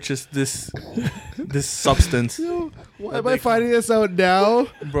you purchase this substance?" Why am I finding this out now?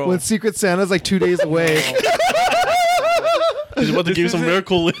 Bro. When Secret Santa's like 2 days away. He's about to give you some isn't-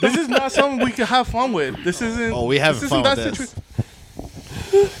 Miracle Whip. This is not something we can have fun with. This isn't. Oh, we having this fun isn't with that this.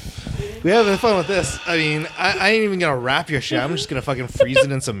 situa- We having fun with this. I mean, I ain't even gonna wrap your shit. I'm just gonna fucking freeze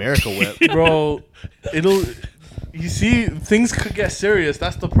it in some Miracle Whip. Bro, it'll. You see, things could get serious.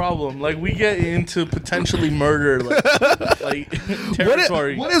 That's the problem. Like we get into potentially murder, like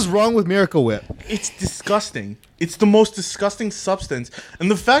territory. What is wrong with Miracle Whip? It's disgusting. It's the most disgusting substance.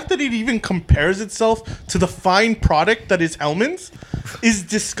 And the fact that it even compares itself to the fine product that is Hellman's is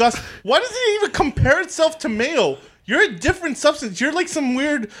disgusting. Why does it even compare itself to mayo? You're a different substance. You're like some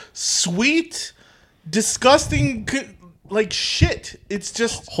weird, sweet, disgusting like shit. It's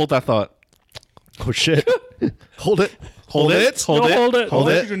just. Hold that thought. Oh shit! Hold it. Hold it. No, hold it. I Hold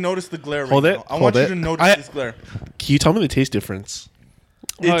want it. you to notice the glare Hold right it. now. I Hold want you it. to notice I- this glare. Can you tell me the taste difference?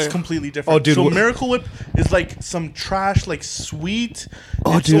 It's yeah. completely different. Oh, dude, So what- Miracle Whip is like some trash, like sweet.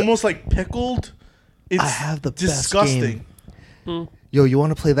 Oh, it's dude. almost like pickled. It's I have the best disgusting. game. Yo, you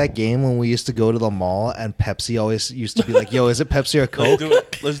want to play that game when we used to go to the mall and Pepsi always used to be like, "Yo, is it Pepsi or Let's Coke?" do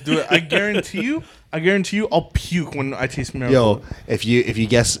it. Let's do it. I guarantee you, I'll puke when I taste Miracle Yo, Whip. if you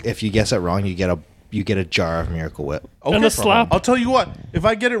guess it wrong, you get a jar of Miracle Whip. Okay. And a slap. I'll tell you what. If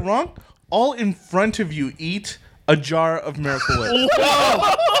I get it wrong, I'll in front of you eat a jar of Miracle Whip.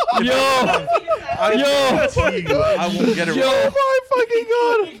 Yo, I guarantee you, I won't get it wrong. Oh my fucking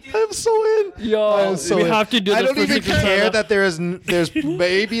god! I'm so in. yo, So we in. have to do this. I don't for even Secret care Santa. that there's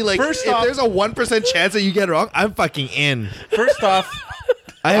maybe like First if off- there's a 1% chance that you get it wrong, I'm fucking in. First off,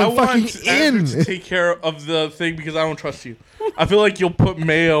 I I am fucking want Andrew to in. take care of the thing because I don't trust you. I feel like you'll put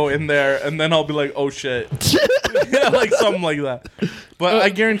mayo in there, and then I'll be like, "Oh shit," yeah, like something like that. But I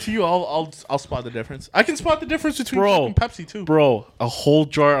guarantee you, I'll spot the difference. I can spot the difference between Bro. Coke and Pepsi too. Bro, a whole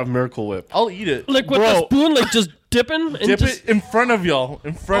jar of Miracle Whip. I'll eat it. Like with Bro. a spoon, like just dipping and Dip just. it in front of y'all,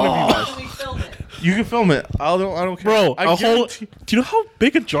 in front of you guys. We filmed it. You can film it. I don't care. Bro, I a whole. guarantee, Do you know how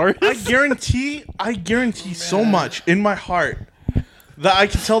big a jar I is? guarantee so much in my heart that I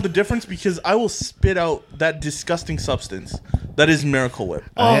can tell the difference because I will spit out that disgusting substance that is Miracle Whip.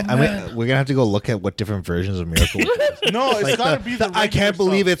 I mean, we're gonna have to go look at what different versions of Miracle Whip. No, it's gotta be the. I can't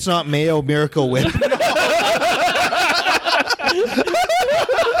believe it's not mayo Miracle Whip.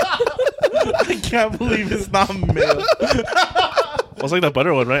 I can't believe it's not mayo. Well, it's like that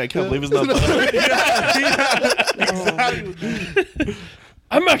butter one, right? I can't believe it's not butter. Exactly.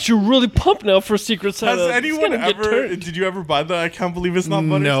 I'm actually really pumped now for Secret Santa. Has It's anyone gonna get ever? turned. Did you ever buy that? I can't believe it's not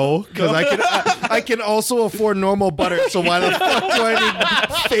butter. No, because I can also afford normal butter. So why the fuck do I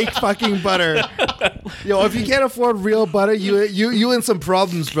need fake fucking butter? Yo, if you can't afford real butter, you in some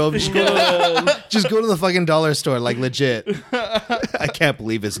problems, bro. Just go to the fucking dollar store, like legit. I can't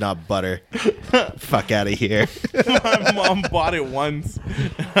believe it's not butter. Fuck out of here. My mom bought it once.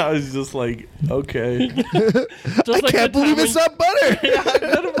 I was just like, okay. Just I like can't the believe time it's not butter.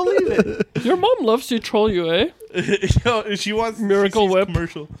 I couldn't believe it. when- Your mom loves to troll you, eh? Yo, she wants Miracle she sees Whip.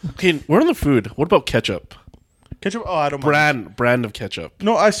 commercial. Okay, we're on the food. What about ketchup? Ketchup? Oh, I don't mind. Brand of ketchup.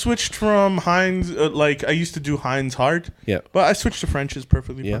 No, I switched from Heinz. Like I used to do Heinz hard. Yeah. But I switched to French's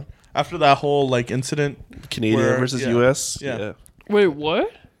perfectly Yeah. fine. After that whole like incident. Canadian Where- versus yeah. US. Yeah. Wait,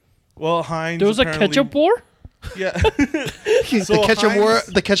 what? Well, Heinz. There was a apparently- ketchup war? Yeah. The ketchup war. Heinz-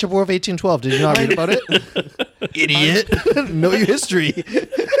 The ketchup war of 1812. Did you not read about it? Idiot. Know your history.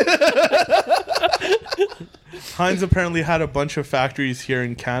 Heinz apparently had a bunch of factories here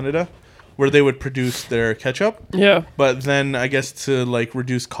in Canada where they would produce their ketchup. Yeah. But then I guess to like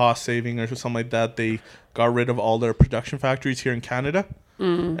reduce cost saving or something like that, they got rid of all their production factories here in Canada.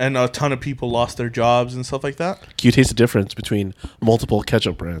 And a ton of people lost their jobs and stuff like that. Can you taste the difference between multiple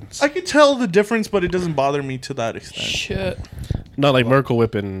ketchup brands? I could tell the difference, but it doesn't bother me to that extent. Shit. Not like Miracle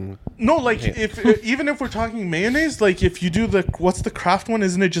Whip and No, like if even if we're talking mayonnaise, like if you do the what's the Kraft one,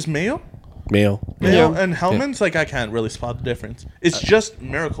 isn't it just mayo? mayo. Mayo Yeah. and Hellman's, like I can't really spot the difference. It's just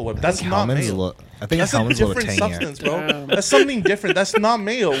Miracle Whip. That's not Hellman's mayo. I think That's a Hellman's a little different tangier. substance, bro. That's something different. That's not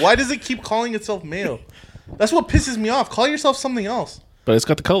mayo. Why does it keep calling itself mayo? That's what pisses me off. Call yourself something else. But it's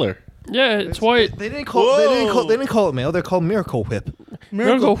got the color. Yeah, it's white. They didn't call. They didn't call it mayo. They're called Miracle Whip.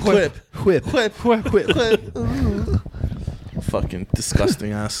 Miracle Whip. Whip. Whip. Whip. Fucking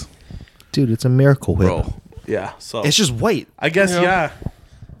disgusting ass. Dude, it's a Miracle Whip. Bro. Yeah. So It's just white. I guess Yeah. yeah.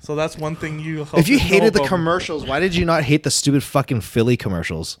 So that's one thing you. If you know hated the about- commercials, why did you not hate the stupid fucking Philly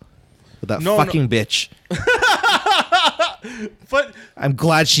commercials? With that No, fucking bitch. But I'm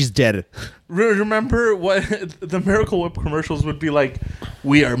glad she's dead. remember what the Miracle Whip commercials would be like?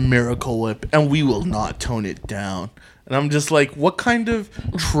 We are Miracle Whip, and we will not tone it down. And I'm just like, what kind of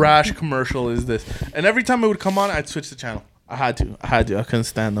trash commercial is this? And every time it would come on, I'd switch the channel. I had to. I couldn't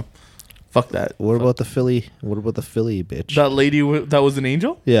stand them. Fuck that. What about the Philly? What about the Philly bitch? That lady that was an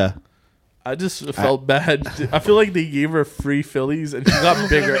angel? Yeah. I just felt bad. I feel like they gave her free Phillies, and she got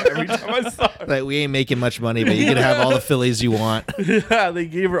bigger every time I saw her. Like, we ain't making much money, but you can have all the Phillies you want. Yeah, they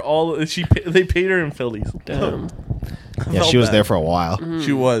gave her all. They paid her in Phillies. Damn. Yeah, felt she was bad. there for a while.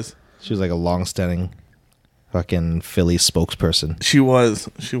 She was. She was like a long-standing fucking Philly spokesperson. She was.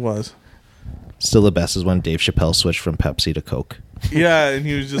 She was. Still the best is when Dave Chappelle switched from Pepsi to Coke. Yeah, and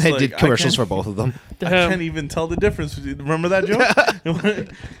he was just They like, did commercials for both of them. I Damn. can't even tell the difference. Remember that joke?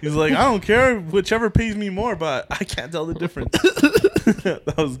 He's like, I don't care, whichever pays me more, but I can't tell the difference.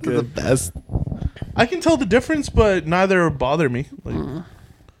 That was The good. best. I can tell the difference, but neither bother me. Like,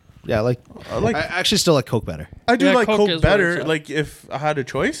 Yeah, I like. I actually still like Coke better. I do Yeah, like Coke Coke is better. what it's Like if I had a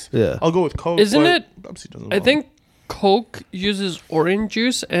choice, Yeah. I'll go with Coke. Isn't but it- Pepsi doesn't I bother think Coke uses orange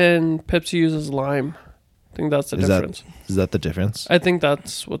juice and Pepsi uses lime. I think that's the difference. Is that the difference? I think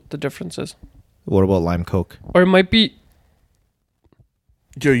that's what the difference is. What about lime Coke? Or it might be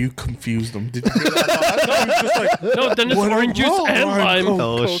Yo, you confused them. Did you hear that? I thought it was just like, no. Then it's What orange juice about and lime lime. Coke?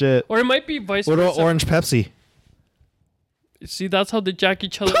 Oh, Coke. shit. Or it might be vice What about versa. orange Pepsi? See, that's how they jack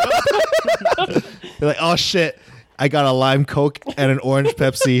each other up. You're like, oh shit, I got a lime Coke and an orange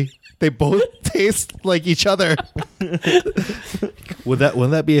Pepsi. They both taste like each other.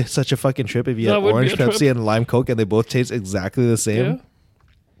 Wouldn't that be such a fucking trip if you That had would be orange a trip. Pepsi and lime Coke and they both taste exactly the same? Yeah.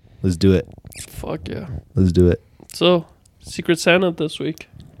 Let's do it. Fuck yeah. Let's do it. So, Secret Santa this week.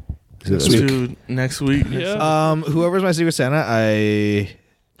 dude, next week. Yeah. Whoever's my Secret Santa, I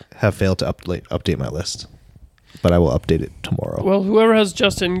have failed to update my list, but I will update it tomorrow. Well, whoever has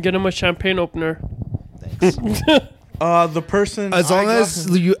Justin, get him a champagne opener. Thanks. The person. As long as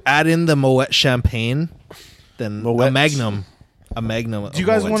you add in the Moet champagne, then Moet. a Magnum. A Magnum. Do you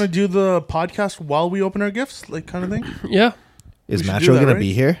guys want to do the podcast while we open our gifts, like kind of thing? Yeah. Is we should Macho do that, gonna right?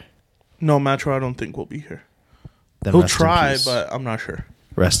 be here? No, Matro, I don't think will be here. Then He'll rest in try, peace. but I'm not sure.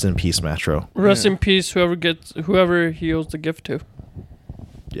 Rest in peace, Matro. Rest Yeah. in peace, whoever he owes the gift to.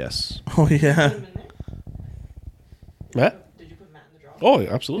 Yes. Oh yeah. Matt? Did you put Matt in the draw? Oh,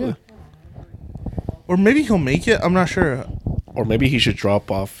 yeah, absolutely. Or maybe he'll make it. I'm not sure. Or maybe he should drop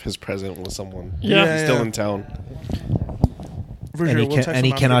off his present with someone Yeah. Yeah. still in town. For And sure. he, We'll can, text and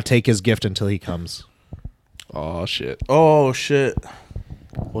he him cannot after. take his gift until he comes. Oh shit. Oh shit.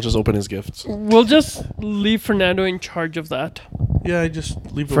 We'll just open his gifts. We'll just leave Fernando in charge of that. Yeah, I just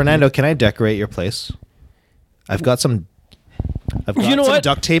leave it. Fernando, can I decorate your place? I've got some. I've got You know some what?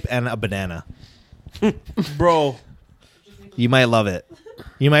 duct tape and a banana. Bro, You might love it.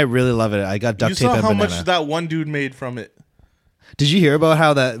 You might really love it. I got duct you tape saw and how banana. much that one dude made from it. Did you hear about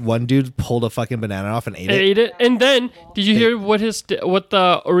how that one dude pulled a fucking banana off and ate I it? ate it, and then did you hear what what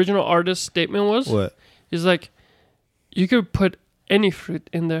the original artist's statement was? What? He's like, you could put any fruit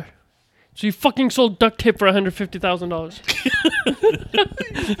in there. So you fucking sold duct tape for $150,000.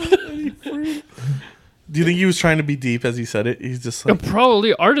 Do you think he was trying to be deep as he said it? He's just like,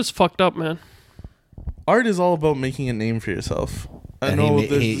 Probably artist fucked up, man. art is all about making a name for yourself. I And know he,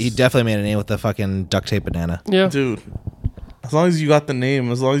 this, he definitely made a name with the fucking duct tape banana. Yeah. dude. As long as you got the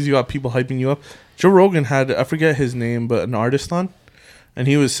name, as long as you got people hyping you up. Joe Rogan had, I forget his name, but an artist on, and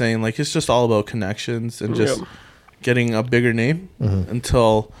he was saying like it's just all about connections and just Yep. getting a bigger name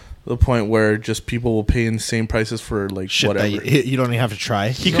until the point where just people will pay insane prices for like Shit, whatever. you don't even have to try.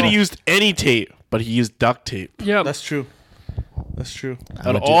 He could have used any tape, but he used duct tape. Yeah. That's true. That's true.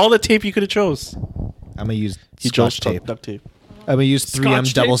 Out of all the tape you could have chose, I'm gonna use he chose Scotch tape. duct tape. I'm gonna use 3M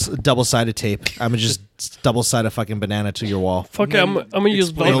Scotch double sided tape. I'm gonna just double side a fucking banana to your wall. Fuck it, I'm gonna use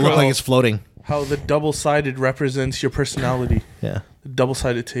explain It'll Velcro. look like it's floating. How the double sided represents your personality. Yeah. The double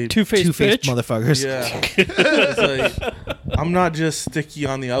sided tape. Two-faced Two-faced bitch. motherfuckers. Yeah. It's like, I'm not just sticky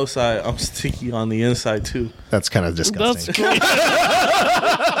on the outside, I'm sticky on the inside too. That's kind of That's disgusting.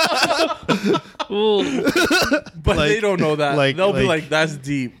 Ooh. But Like- they don't know that. like- They'll be like- like, that's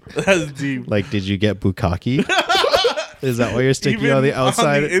deep. That's deep. Like, did you get bukkake? Is that why you're sticky Even on the on the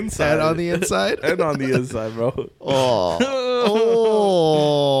outside inside. and on the inside? And on the inside, bro.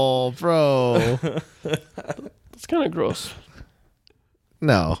 Oh, bro. It's kind of gross.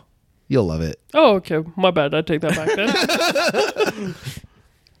 No, you'll love it. Oh, okay. My bad. I take that back then.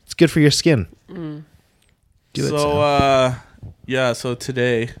 It's good for your skin. Do it. So, Sam. yeah, so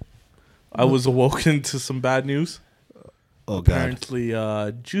today I was awoken to some bad news. Oh god, Apparently,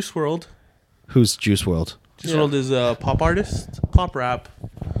 Juice WRLD. who's Juice WRLD? Juice Yeah. WRLD is a pop artist, pop rap,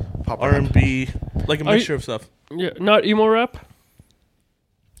 Pop R&B, like a Are you- mixture of stuff. Yeah, not emo rap.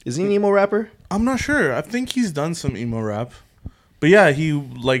 Is he an emo rapper? I'm not sure. I think he's done some emo rap. But yeah, he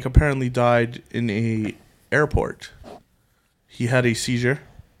like apparently died in a airport. He had a seizure.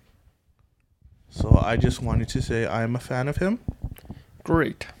 So I just wanted to say I am a fan of him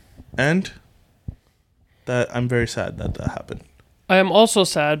Great. and that I'm very sad that that happened. I am also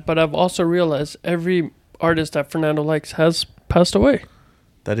sad, but I've also realized every artist that Fernando likes has passed away.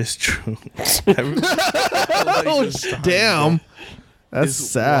 That is true. Oh damn, that's It's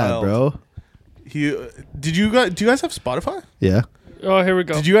sad, wild. bro. He did you guys do you guys have Spotify? Yeah, Oh, here we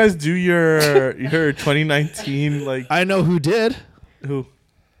go. Did you guys do your 2019 like I know who did. who?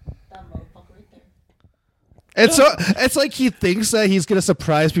 That motherfucker right there. It's so it's like he thinks that he's gonna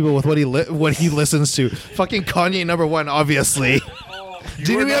surprise people with what he listens to. Fucking Kanye #1, obviously. Oh,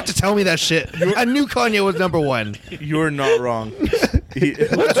 Didn't even have to tell me that shit. I knew Kanye was number one. You're not wrong.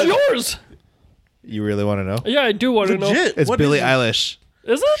 What's yours? You really want to know? Yeah, I do want to know. Legit. It's What Billie is it? Eilish.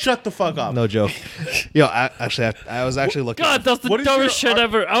 Is it? Shut the fuck up. No joke. Yo, I was actually looking. God, that's the What is dumbest your shit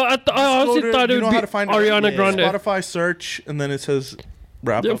ever. I honestly Go to- thought it you know would how be to find it? Ariana Yeah. Grande. Spotify search, and then it says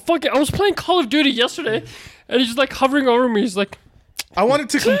wrap Yeah, up. fuck it. I was playing Call of Duty yesterday, and he's just like hovering over me. He's like, I wanted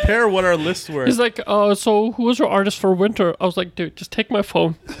to compare what our lists were. he's like, so who was your artist for winter? I was like, dude, just take my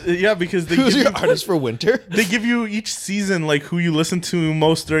phone. Yeah, because they Who's give, your you, artist for winter? they give you each season like who you listen to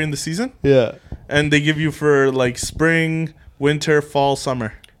most during the season, Yeah. and they give you for like spring, winter, fall,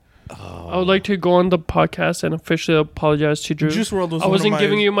 summer. I would like to go on the podcast and officially apologize to Drew. Juice WRLD was I one of wasn't my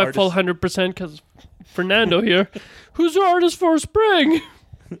giving you my full artists. 100% because Fernando here. Who's your artist for spring?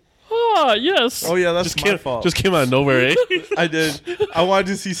 Ah, yes. Oh yeah, that's Just my came, fault. just came out of nowhere, eh? I did. I wanted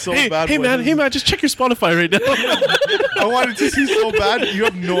to see so bad. hey what man, his- just check your Spotify right now. I wanted to see so bad. You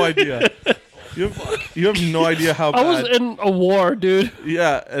have no idea. You have no idea how I bad. was in a war, dude.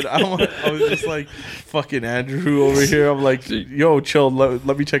 Yeah, and I was just like, fucking Andrew over here. I'm like, yo, chill.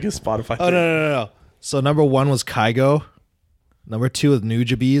 Let me check his Spotify. Oh thing. no. So number one was Kygo. Number two was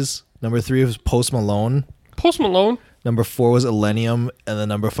Nujabes. Number three was Post Malone. Post Malone. Number four was Illenium, and then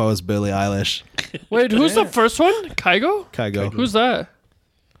number five was Billie Eilish. Wait, who's the first one? Kygo? Kygo. Who's that?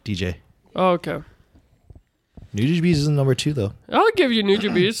 DJ. Oh, okay. Nujabes is number two though. I'll give you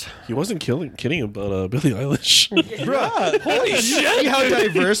Nujabes. He wasn't kidding about Billie Eilish. Holy shit! See how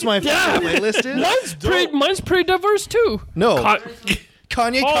diverse my playlist is? Mine's pretty diverse too. No.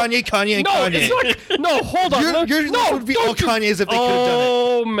 Kanye, Kanye, and no, Kanye. it's not. No, hold on. Your list no, would be don't all you- Kanye's if they could have done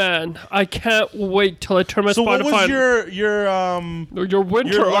Oh man, I can't wait till I turn my So Spotify. what was your your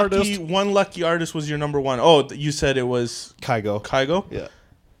winter your artist? lucky artist was your number one? Oh, you said it was it. Kygo. Kygo. Yeah.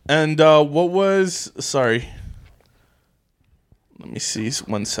 And what was? Sorry. Let me see.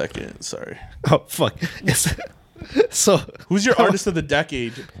 1 second. Sorry. Oh fuck. So Who's your artist of the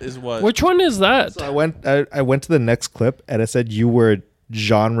decade? Is what? Which one is that? I went to the next clip and it said you were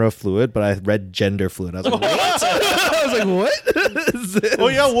genre fluid, but I read gender fluid. I was like, what? I was like, what? Is this? Oh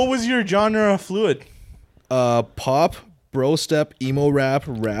yeah. What was your genre fluid? Pop, bro step, emo rap,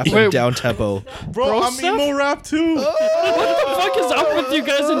 Wait. and down tempo. Bro, I'm stuff? emo rap too. What the fuck is up with you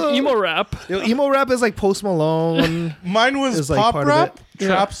guys in emo rap? Yo, emo rap is like Post Malone. Mine was Is, like, pop part of rap, it.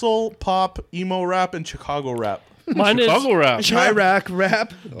 trap soul, pop, emo rap, and Chicago rap. Mine Chicago is rap. Chirac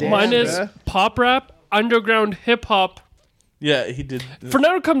rap. mine is pop rap, underground hip hop. Yeah, he did.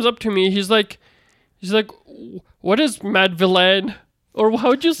 Fernando comes up to me. He's like, what is Mad Villain? Or how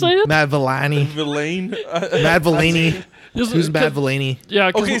would you say it? Mad Villani. Villain. Mad Villani. He's- Who's Mad Villani?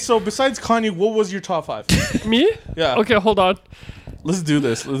 Yeah. 'cause Okay, so besides Kanye, what was your top five? me? Yeah. Okay, hold on. Let's do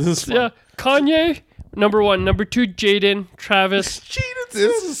this. This is fun. Yeah, Kanye, number one. Number two, Jaden, Travis,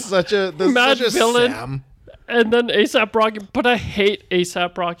 This is such a Mad such a villain. Sam. and then ASAP Rocky. But I hate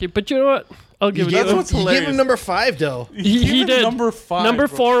ASAP Rocky. But you know what? I'll give it You to gave him. him, what's you gave hilarious. him number 5 though. He Give him did. number 5. Number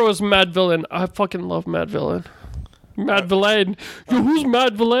bro. 4 was Mad Villain. I fucking love Mad Villain. Mad Villain. Yo, who's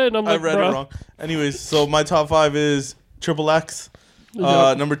Mad Villain? I'm I like, read bruh. it wrong. Anyways, so my top 5 is Triple X.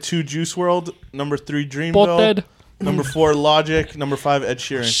 Yeah. Number 2, Juice World. Number 3, Dreamville. Both dead. Number 4, Logic. Number 5, Ed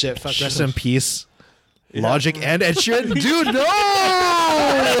Sheeran. Shit, fuck. Rest in peace. Yeah. Logic and Ed Sheeran, dude, no,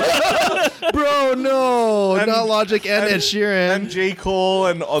 bro, no, And- not Logic and Ed Sheeran. And J. Cole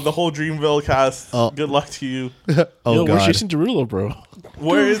and the whole Dreamville cast. Oh. Good luck to you. Oh Yo, where's god, Jason Derulo, bro?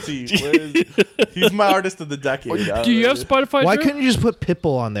 Where is he? He's my artist of the decade. Do you have Spotify? why Drew? couldn't you just put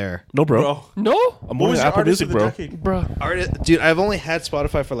Pitbull on there? No, bro. Bro, No, I'm what on was your Apple artist Music, of the bro. decade? bruh. Artist, dude, I've only had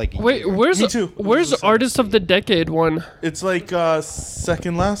Spotify for like. Wait, where's Me too. where's Artist of the Decade one? It's like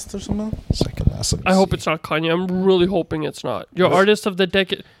second last or something. Second last. I hope it's not Kanye. I'm really hoping it's not. Your Artist of the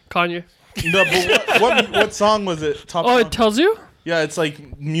Decade, Kanye. No, but what song was it? Top Oh, song? it tells you? Yeah, it's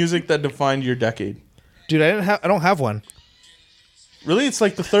like music that defined your decade. Dude, I don't have one. Really? It's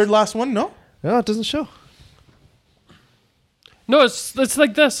like the third last one? No? No, it doesn't show. No, it's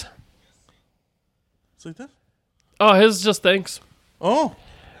like this. It's like this? Oh, his just thanks. Oh,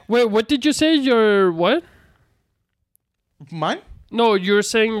 Wait, what did you say? Your what? mine? No, you're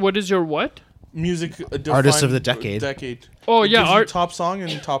saying what is your what? Music Artist of defined the decade. Decade. Oh It yeah, gives you art. top song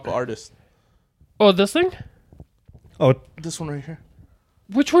and top artist. Oh, this thing. Oh, This one right here.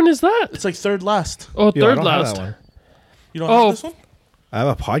 Which one is that? It's like third last. Oh, yo, I third don't have last. that one. You don't Oh. have this one? I have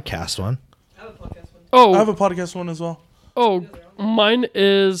a podcast one. Oh, I have a podcast one as well. oh, mine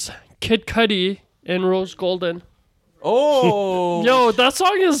is Kid Cudi and Rose Golden. Oh. Yo, that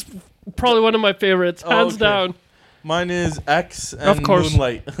song is probably one of my favorites, hands okay. down. Mine is X and Of course.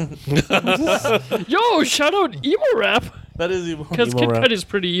 Moonlight. Yo, shout out emo rap. That is emo. Because Emo Kid rap. Cudi's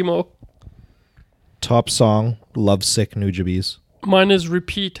pretty emo. Top song, Lovesick, Nujabes. Mine is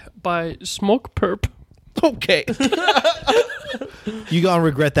Repeat by Smoke Perp. Okay. You gonna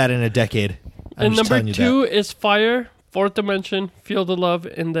regret that in a decade. I'm And just number telling you 2 is Fire, Fourth Dimension, Feel the Love,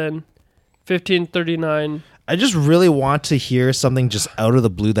 and then 1539. that. I just really want to hear something just out of the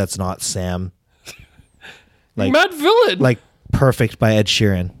blue that's not Sam. Like, Mad Villain. like Perfect by Ed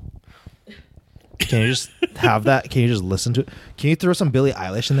Sheeran. Can you just have that? Can you just listen to it? Can you throw some Billie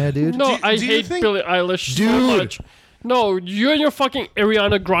Eilish in there, dude? no, Do- I do you hate think- Billie Eilish so Dude. much. No, you and your fucking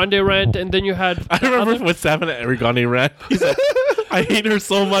Ariana Grande rant, and then you had. I the remember other- when Sam and Arigani ran. He's like, I hate her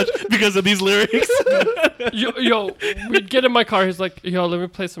so much because of these lyrics. yo, we'd get in my car. He's like, yo, let me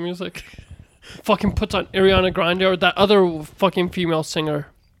play some music. Fucking puts on Ariana Grande or that other fucking female singer.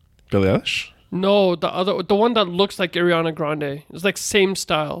 Billie Eilish? No, the one that looks like Ariana Grande. It's like same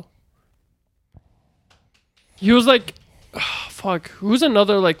style. He was like, fuck. Who's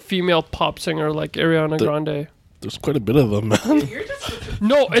another like female pop singer like Ariana Grande? There's quite a bit of them, man. You're just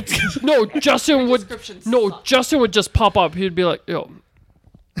No, it's no. Justin would descriptions. Justin would just pop up. He'd be like, yo,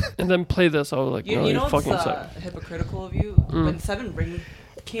 and then play this. I was like, You, no, you you know fucking what's suck. hypocritical of you? When Seven Ring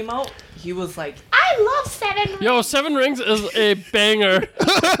came out, he was like, I love Seven Ring. Yo, Seven Rings is a banger.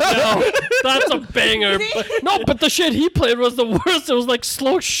 No, that's a banger. But the shit he played was the worst. It was like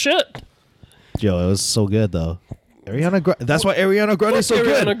slow shit. Yo, it was so good though. That's why Ariana Grande is so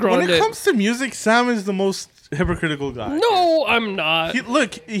Ariana good. When it Grande. comes to music, Sam is the most hypocritical guy. No, I'm not.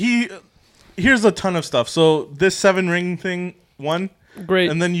 Here's a ton of stuff. So this Seven Ring thing, one, Great.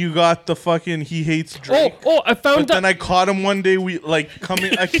 and then you got the fucking he hates Drake. I found But then that. I caught him one day.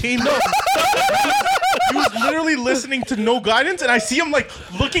 I came up. He was literally listening to No Guidance, and I see him like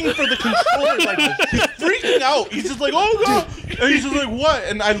looking for the controller. Like he's freaking out. He's just like, oh god, and he's just like, what?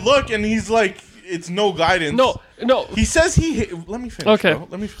 And I look, and he's like, it's No Guidance. No. He says let me finish. Okay.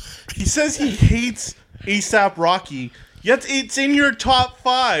 Bro. He says he hates ASAP Rocky. Yet it's in your top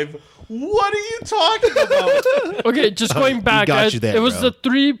 5. What are you talking about? Okay, just going back. got you there, it was bro. the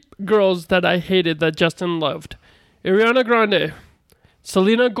 3 girls that I hated that Justin loved: Ariana Grande,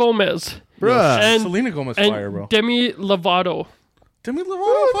 Selena Gomez, Bruh. and Selena Gomez and fire, bro. Demi Lovato. Demi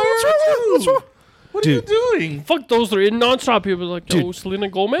Lovato fire too. What Dude. are you doing? Fuck those 3. nonstop, people were like, yo, Dude, Selena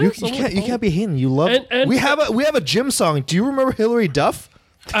Gomez. You can't be hating. You love. And- we have a gym song. Do you remember Hillary Duff?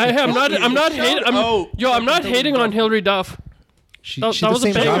 I'm not hating. I'm not hating on Hillary Duff. She, That- she that the was a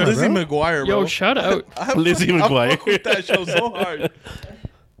same banger. genre, Lizzie bro. McGuire, Yo, bro. shout out. Lizzie I McGuire. fuck with that show so hard.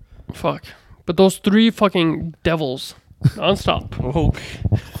 Fuck. But those 3 fucking devils, nonstop.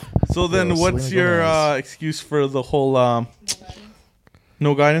 Okay. So then, Yo, what's Selena your Gomez. excuse for the whole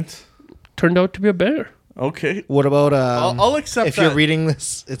No Guidance? Turned out to be a banger. Okay. What about I'll accept if that. you're reading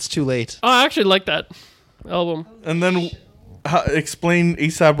this, it's too late. Oh, I actually like that album. And then explain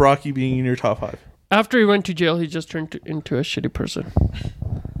ASAP Rocky being in your top 5. After he went to jail, he just turned into a shitty person.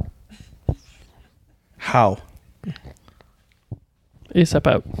 How? ASAP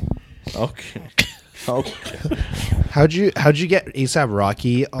out. Okay. Okay. How'd you get ASAP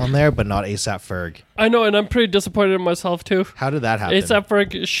Rocky on there, but not ASAP Ferg? I know, and I'm pretty disappointed in myself too. How did that happen? ASAP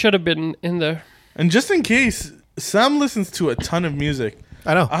Ferg should have been in there. And just in case, Sam listens to a ton of music.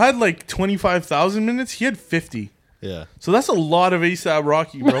 I know. I had like 25,000 minutes. He had 50. Yeah. So that's a lot of ASAP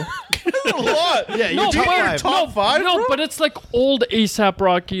Rocky, bro. That's a lot. Yeah, you're top but- five. top 5, No, bro? but it's like old ASAP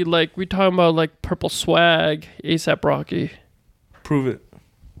Rocky. Like we talking about like Purple Swag, ASAP Rocky. Prove it.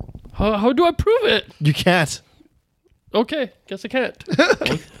 How do I prove it? You can't. Okay, guess I can't.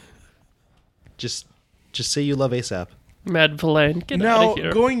 Just say you love ASAP. Mad Villain, get out Now, of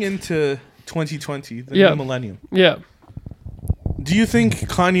here. going into 2020, the Yeah. new millennium, Yeah, do you think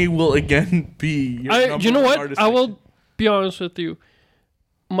Kanye will again be your number you know one what? artist I next will year? be honest with you.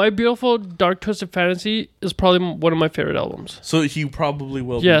 My Beautiful Dark Twisted Fantasy is probably one of my favorite albums. So he probably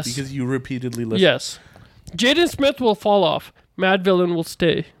will Yes. be because you repeatedly listen. Yes. Jaden Smith will fall off. Mad Villain will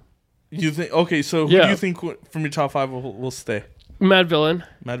stay. You think? Okay, so who Yeah. do you think from your top 5 will stay? Mad Villain.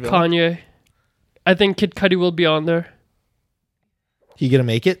 Mad Villain? Kanye. I think Kid Cudi will be on there. He gonna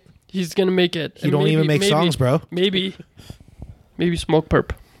make it? He's gonna make it. He don't even make songs, bro. Maybe Smoke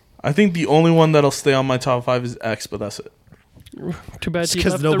Perp. I think the only one that'll stay on my top 5 is X, but that's it. Too bad he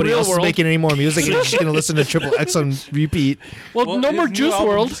Because left the nobody real else world. is making any more music, and you're just gonna listen to Triple X on repeat. Well, no his more new Juice album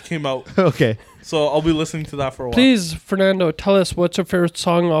World. just came out, Okay. so I'll be listening to that for a while. Please, Fernando, tell us what's your favorite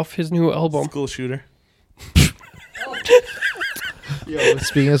song off his new album. School Shooter. Yo,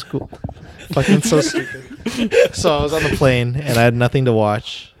 speaking of school, fucking so stupid. So I was on the plane and I had nothing to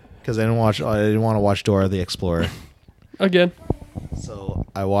watch because I didn't want to watch Dora the Explorer. Again. So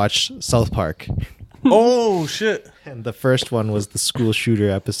I watched South Park. Oh shit! And the first one was the school shooter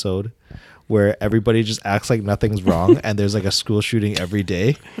episode, where everybody just acts like nothing's wrong, and there's like a school shooting every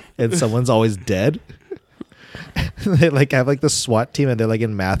day, and someone's always dead. They like have like the SWAT team, and they're like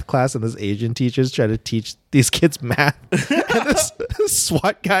in math class, and this Asian teacher's trying to teach these kids math. And this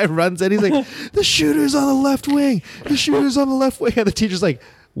SWAT guy runs in, he's like, "The shooter's on the left wing. The shooter's on the left wing." And the teacher's like,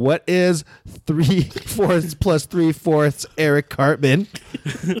 "What is 3/4 plus 3/4 Eric Cartman?"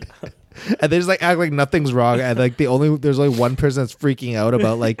 And they just like act like nothing's wrong, and like there's only one person that's freaking out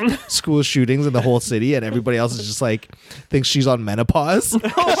about like school shootings in the whole city, and everybody else is just like thinks she's on menopause.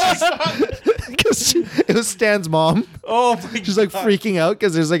 Because it was Stan's mom. Oh my She's like freaking out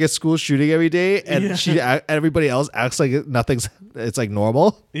because there's like a school shooting every day, and Yeah. everybody else acts like it's like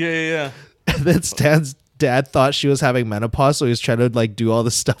normal. Yeah. And then Stan's dad thought she was having menopause, so he was trying to like do all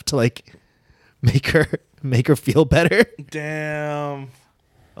this stuff to like make her feel better. Damn.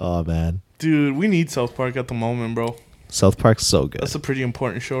 Oh man, Dude, we need South Park at the moment, bro. South Park's so good. That's a pretty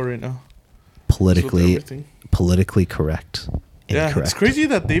important show right now. With Politically everything. correct. Yeah, Incorrect. it's crazy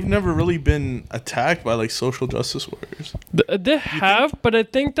that they've never really been attacked by like social justice warriors. They have, but I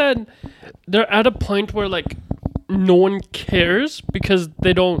think that they're at a point where like no one cares because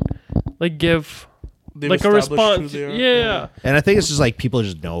they don't like give They've like a established who response. they are. Yeah. And I think it's just like people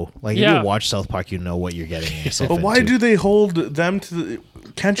just know. Like if Yeah. you watch South Park, you know what you're getting yourself But why into. do they hold them to the...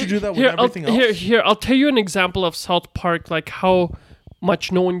 Can't you do that with everything else? Here, I'll tell you an example of South Park, like how much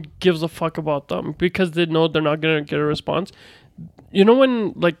no one gives a fuck about them because they know they're not gonna get a response. You know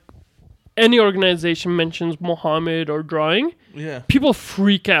when like any organization mentions Muhammad or drawing, Yeah. people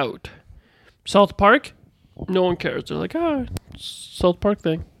freak out. South Park, no one cares. They're like, South Park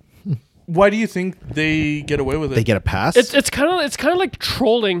thing. Why do you think they get away with it? They get a pass? It's kind of like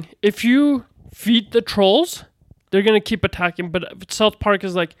trolling. If you feed the trolls, they're gonna keep attacking. But South Park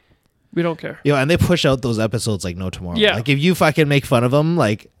is like, we don't care. and they push out those episodes like no tomorrow. Yeah. Like if you fucking make fun of them,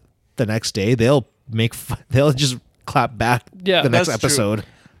 like the next day they'll they'll just clap back Yeah, the next that's true. episode.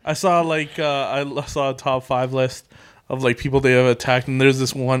 I saw like I saw a top 5 list of like people they have attacked, and there's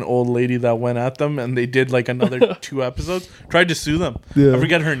this one old lady that went at them, and they did like another 2 episodes. Tried to sue them. Yeah. I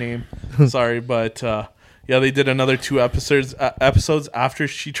forget her name. Sorry, but yeah, they did another 2 episodes after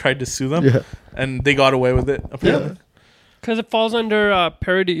she tried to sue them, Yeah. and they got away with it apparently. Because it falls under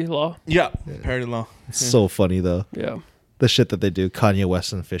parody law. Yeah, parody law. It's so funny though. Yeah. The shit that they do. Kanye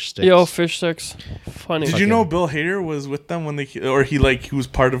West and Fish Sticks. Yo, fish sticks. Funny. Did you know Bill Hader was with them when he was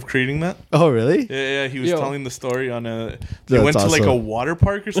part of creating that? Oh really? Yeah, he was Yo. telling the story on they That's went to like a awesome. water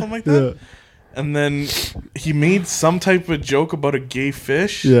park or something like that. And then he made some type of joke about a gay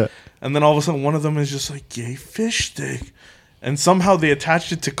fish. Yeah. And then all of a sudden one of them is just like, gay fish stick. And somehow they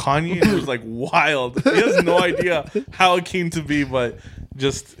attached it to Kanye, and it was like wild. He has no idea how it came to be, but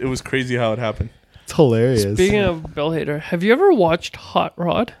just it was crazy how it happened. It's hilarious. Speaking of Bill Hader, have you ever watched Hot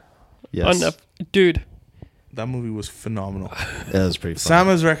Rod? yes. Dude, That movie was phenomenal. That was pretty fun. Sam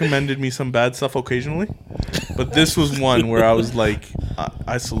has recommended me some bad stuff occasionally, but this was one where I was like,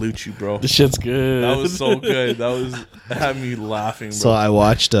 I salute you, bro. The shit's good. That was so good. That had me laughing, bro. So I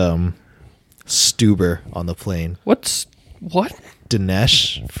watched Stuber on the plane. what?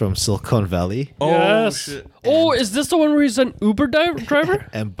 Dinesh from Silicon Valley Oh, Yes. shit. Oh, is this the one where he's an Uber driver?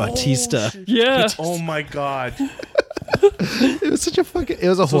 and Batista. shit. Yeah. Oh my god. It was such a fucking. It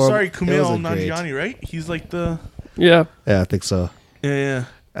was a So horrible. sorry, it was Kumail a great- Nanjiani, right? He's like the Yeah. Yeah, I think so. yeah.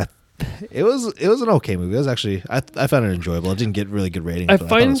 It was an okay movie. It was actually I found it enjoyable. It didn't get really good ratings. I but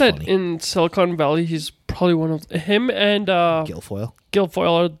find I thought that it was funny. in Silicon Valley, he's probably one of him and Guilfoyle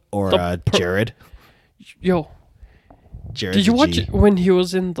Guilfoyle are or the Jared. Yo, Jared. did you watch it when he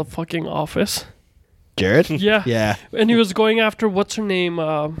was in the fucking office? Jared? Yeah. Yeah. And he was going after what's her name?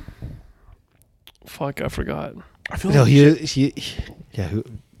 Fuck, I forgot. I feel No, like he yeah. Who?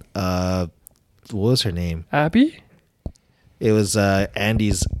 What was her name? Abby? It was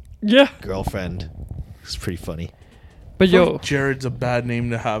Andy's Yeah. girlfriend. It's pretty funny. But yo, Jared's a bad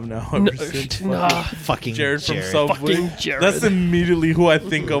name to have now. no, ever since nah, Fucking Jared from Subway. fucking Jared. That's immediately who I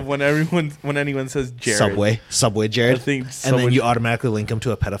think of when anyone says Jared. Subway I Jared. think And Subway. then you automatically link him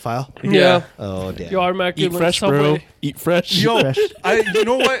to a pedophile. yeah. Oh damn. You automatically Eat went fresh, bro. Subway. Eat fresh. Yo, Fresh. you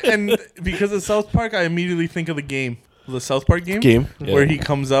know what? And because of South Park, I immediately think of the South Park game, Game. where Yeah. he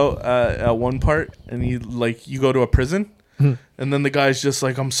comes out at one part and you go to a prison. And then the guy's just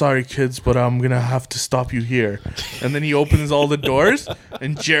like, I'm sorry, kids, but I'm going to have to stop you here. And then he opens all the doors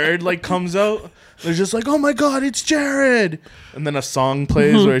and Jared like comes out. They're just like, oh my God, it's Jared. And then a song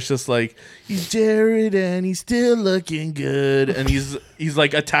plays where it's just like, he's Jared and he's still looking good. And he's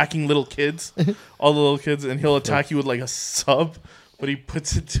like attacking little kids, all the little kids. And he'll attack you with like a sub but he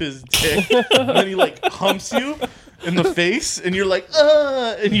puts it to his dick, and then he like humps you in the face, and you're like,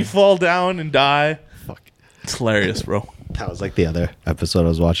 and you fall down and die. Fuck. It's hilarious, bro. That was like the other episode I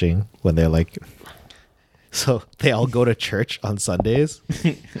was watching when they're like, so they all go to church on Sundays,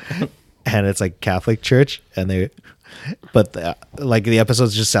 and it's like Catholic church, and like the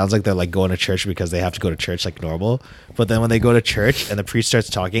episodes just sounds like they're like going to church because they have to go to church like normal. But then when they go to church and the priest starts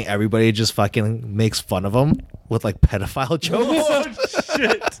talking, everybody just fucking makes fun of them with like pedophile jokes. Oh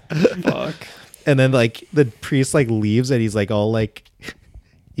shit! Fuck. And then like the priest like leaves and he's like all like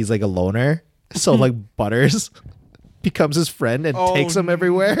he's like a loner. So like Butters becomes his friend and Oh, takes him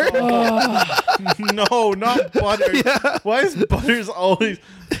everywhere. No, not Butters. Why is Butters always?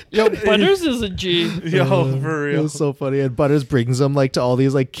 Yo, Butters is a G. Yo, for It real. was so funny. And Butters brings him like to all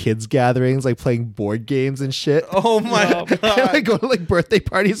these like kids gatherings, like playing board games and shit. Oh my Yeah. And I god. go to like birthday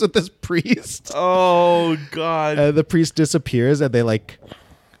parties with this priest. Oh god. And the priest disappears and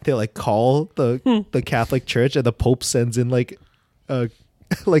they call the Catholic Church and the Pope sends in like a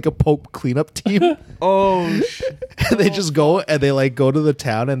Pope cleanup team. Oh shit. And they just go and they like go to the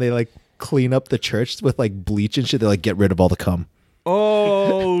town and they like clean up the church with like bleach and shit. They like get rid of all the cum.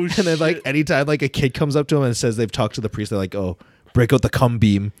 Oh shit. And then like anytime like a kid comes up to him and says they've talked to the priest, they're like, oh, break out the cum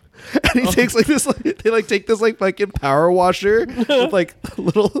beam. And he takes like this like they like take this like fucking power washer with like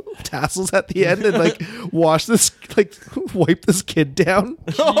little tassels at the end and like wash this like wipe this kid down.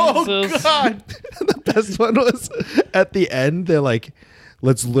 Oh Jesus. god. The best one was at the end, they're like,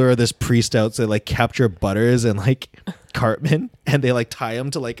 let's lure this priest out. So they like capture Butters and like Cartman and they like tie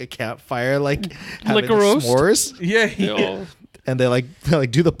him to like a campfire, like having Like a roast? s'mores. Yeah. Yo. And they like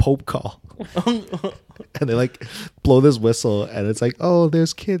do the Pope call. And they like blow this whistle and it's like, oh,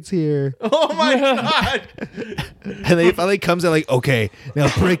 there's kids here. Oh my god. And they finally comes and like, okay, now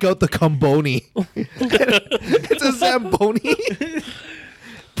break out the cumboni. It's a Zamboni.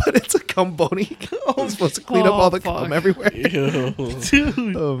 But it's a cumboni. It's supposed to clean up all the cum fuck. everywhere. Ew.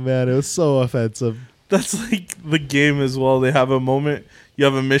 Dude. Oh man, it was so offensive. That's like the game as well. They have a moment. You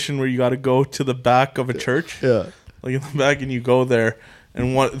have a mission where you got to go to the back of a church. Yeah. Like in the back, and you go there,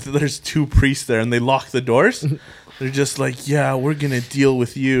 and there's two priests there, and they lock the doors. They're just like, yeah, we're gonna deal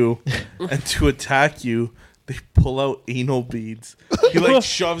with you, and to attack you, they pull out anal beads. He like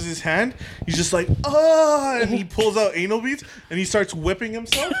shoves his hand. He's just like, and he pulls out anal beads, and he starts whipping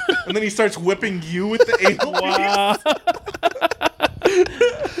himself, and then he starts whipping you with the anal beads.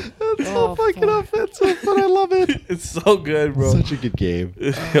 It's so fucking offensive, but I love it. It's so good, bro. Such a good game.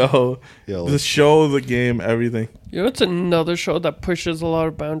 Yo, Yo. the show, the game, everything. You know, it's another show that pushes a lot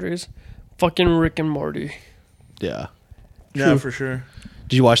of boundaries. Fucking Rick and Morty. Yeah. Yeah, for sure.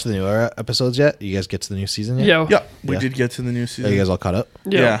 Did you watch the newer episodes yet? You guys get to the new season yet? Yeah. Yeah, we Yeah. did get to the new Are season. you guys all caught up?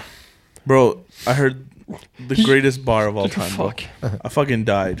 Yeah. Bro, I heard the greatest bar of all time, bro. Fuck. I fucking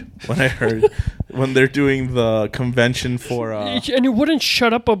died when I heard when they're doing the convention for And you wouldn't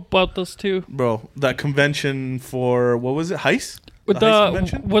shut up about this too. bro, that convention for what was it? Heist? With The Heist the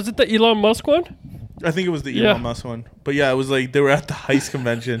convention? was it the Elon Musk one? I think it was the Yeah. Elon Musk one. But yeah, it was like they were at the Heist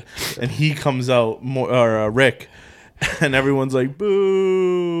convention and he comes out Rick and everyone's like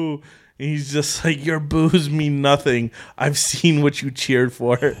boo. And he's just like, your boos mean nothing. I've seen what you cheered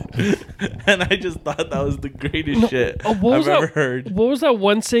for. And I just thought that was the greatest shit what I've was ever that- heard. What was that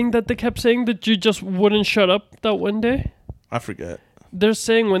one saying that they kept saying that you just wouldn't shut up that one day? I forget. They're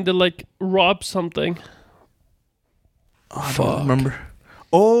saying when they like rob something. I don't remember.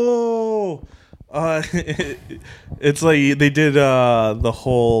 Oh, it's like they did the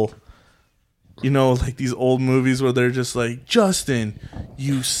whole, like these old movies where they're just like, Justin,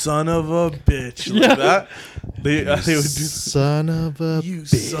 you son of a bitch, like Yeah. that. They would do. Son of a You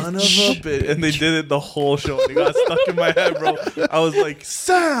bitch. son of a bitch, and they did it the whole show, and it got stuck in my head, bro. I was like,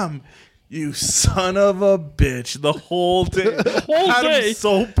 Sam, you son of a bitch, the whole day. whole Had day. him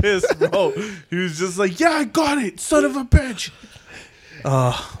so pissed, bro. He was just like, yeah, I got it, son of a bitch.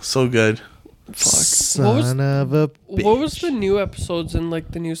 So good. Son of a bitch. What was the new episodes in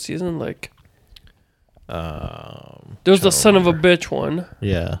like the new season like? Um, There was the son of a bitch one.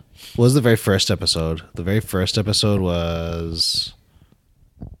 yeah. What was the very first episode? The very first episode was...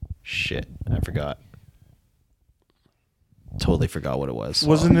 Shit, I forgot. Totally forgot what it was.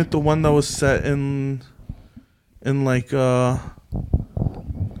 Wasn't it the one that was set in like Mad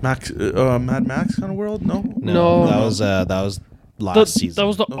Max kind of world? No. No. That was last The- season. that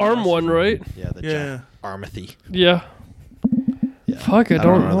was the Oh, arm last one, right? yeah, the Yeah. Armathy. Yeah. Yeah. Fuck, I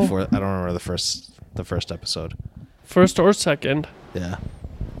don't remember know. I don't remember the first episode. First or second. Yeah.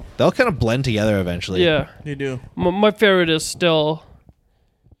 They'll kind of blend together eventually. Yeah. You do. My favorite is still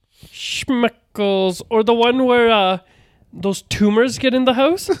Schmeckles, or the one where those tumors get in the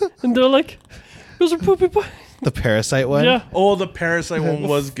house, and they're like, "Those are poopy boy." The Parasite one. Yeah, Oh, the Parasite one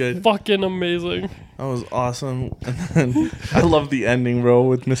was good. fucking amazing. That was awesome. And then I love the ending, bro,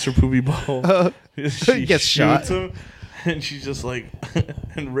 with Mr. Poopy Ball. He gets shot. him, and she's just like,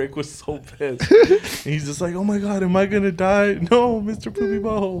 and Rick was so pissed. And he's just like, "Oh my god, am I gonna die? No, Mr. Poopy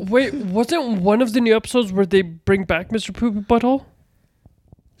Ball." Wait, wasn't one of the new episodes where they bring back Mr. Poopy Butthole?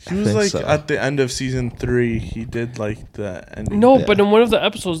 He was think like so. at the end of season 3. He did like the ending. No, Yeah. but in one of the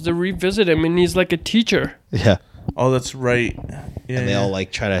episodes, they revisit him, and he's like a teacher. Yeah. Oh, that's right. Yeah, And they yeah. all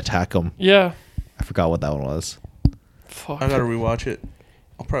like try to attack him. Yeah. I forgot what that one was. Fuck. I gotta rewatch it.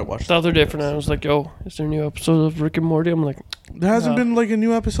 I'll probably watch The that. other day, Fernando was like, "Yo, is there a new episode of Rick and Morty?" I'm like, There hasn't No. been like a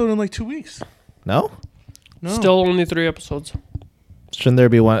new episode in like 2 weeks. No? No. still only 3 episodes. Shouldn't there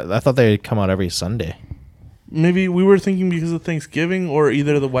be one? I thought they'd come out every Sunday. Maybe we were thinking because of Thanksgiving or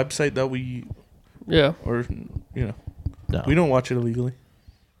either the website that we Yeah. or you know No. we don't watch it illegally.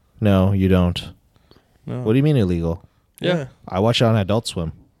 No, you don't. No. What do you mean illegal? Yeah. I watch it on Adult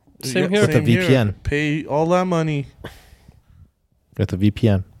Swim Same here. With the VPN. Pay all that money. with the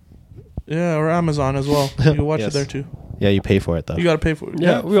VPN. Yeah, or Amazon as well. You can watch Yes. it there too. Yeah, you pay for it though. You gotta pay for it.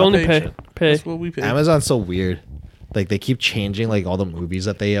 Yeah, we fuck only pay. shit. Pay. That's what we pay. Amazon's so weird. Like they keep changing like all the movies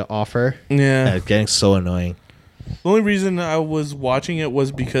that they offer. Yeah. And it's getting so annoying. The only reason I was watching it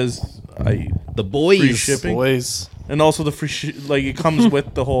was because The boys. Free shipping. Boys. and also the free like it comes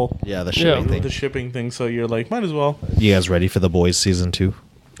with the whole Yeah, the shipping Yeah. thing. the shipping thing. So you're like, might as well. You guys ready for the boys season 2?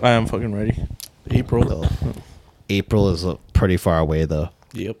 I am fucking ready. April. Well, April is pretty far away though.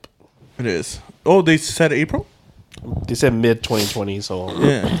 Yep. It is. Oh, they said April. They said mid 2020, so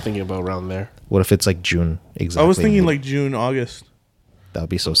Yeah. I'm thinking about around there. What if it's like June? Exactly. I was thinking like June, August. that would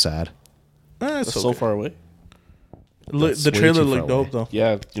be so sad. It's That's so far away. That's The way trailer too far looked dope though.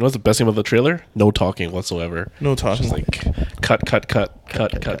 Yeah, you know what's the best thing about the trailer? No talking whatsoever. No It's talking. just like cut.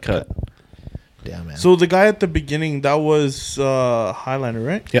 Damn man. So the guy at the beginning, that was Highlander,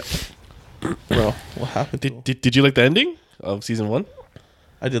 right? Yep. Bro, what happened? To him? Did you like the ending of season 1?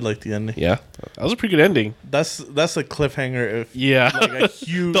 I did like the ending. Yeah, that was a pretty good ending. That's a cliffhanger. If Yeah, like a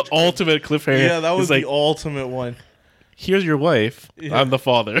huge. the ultimate cliffhanger. Yeah, that was It's like, the ultimate one. here's your wife. Yeah. I'm the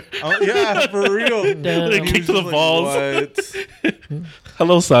father. Oh, yeah, for real. Damn. They He was kick to the just like, balls. "What?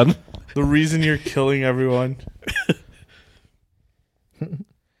 Hello, son. The reason you're killing everyone.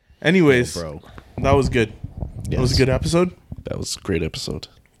 Anyways, bro. that was good. That was a Yes. good episode. That was a great episode.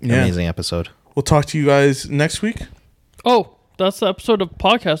 Yeah. Amazing episode. We'll talk to you guys next week. Oh, that's the episode of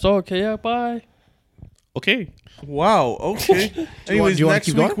podcast. Oh, okay, yeah, bye. Okay. Wow. Okay. Anyways, do you wanna next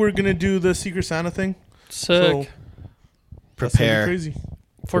keep week going? we're gonna do the Secret Santa thing. Sick. So that's gonna be Prepare. crazy.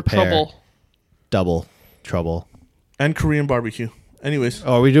 For prepare. trouble. Double trouble. And Korean barbecue. Anyways.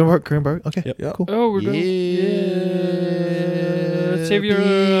 Oh, are we doing Korean barbecue? Okay. Yep. Yeah. Cool. Oh, we're doing. Yeah. Save your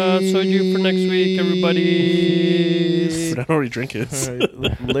soju for next week, everybody. I already drink it. All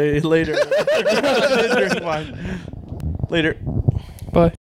right. Later. Later. Fine. Later. Bye.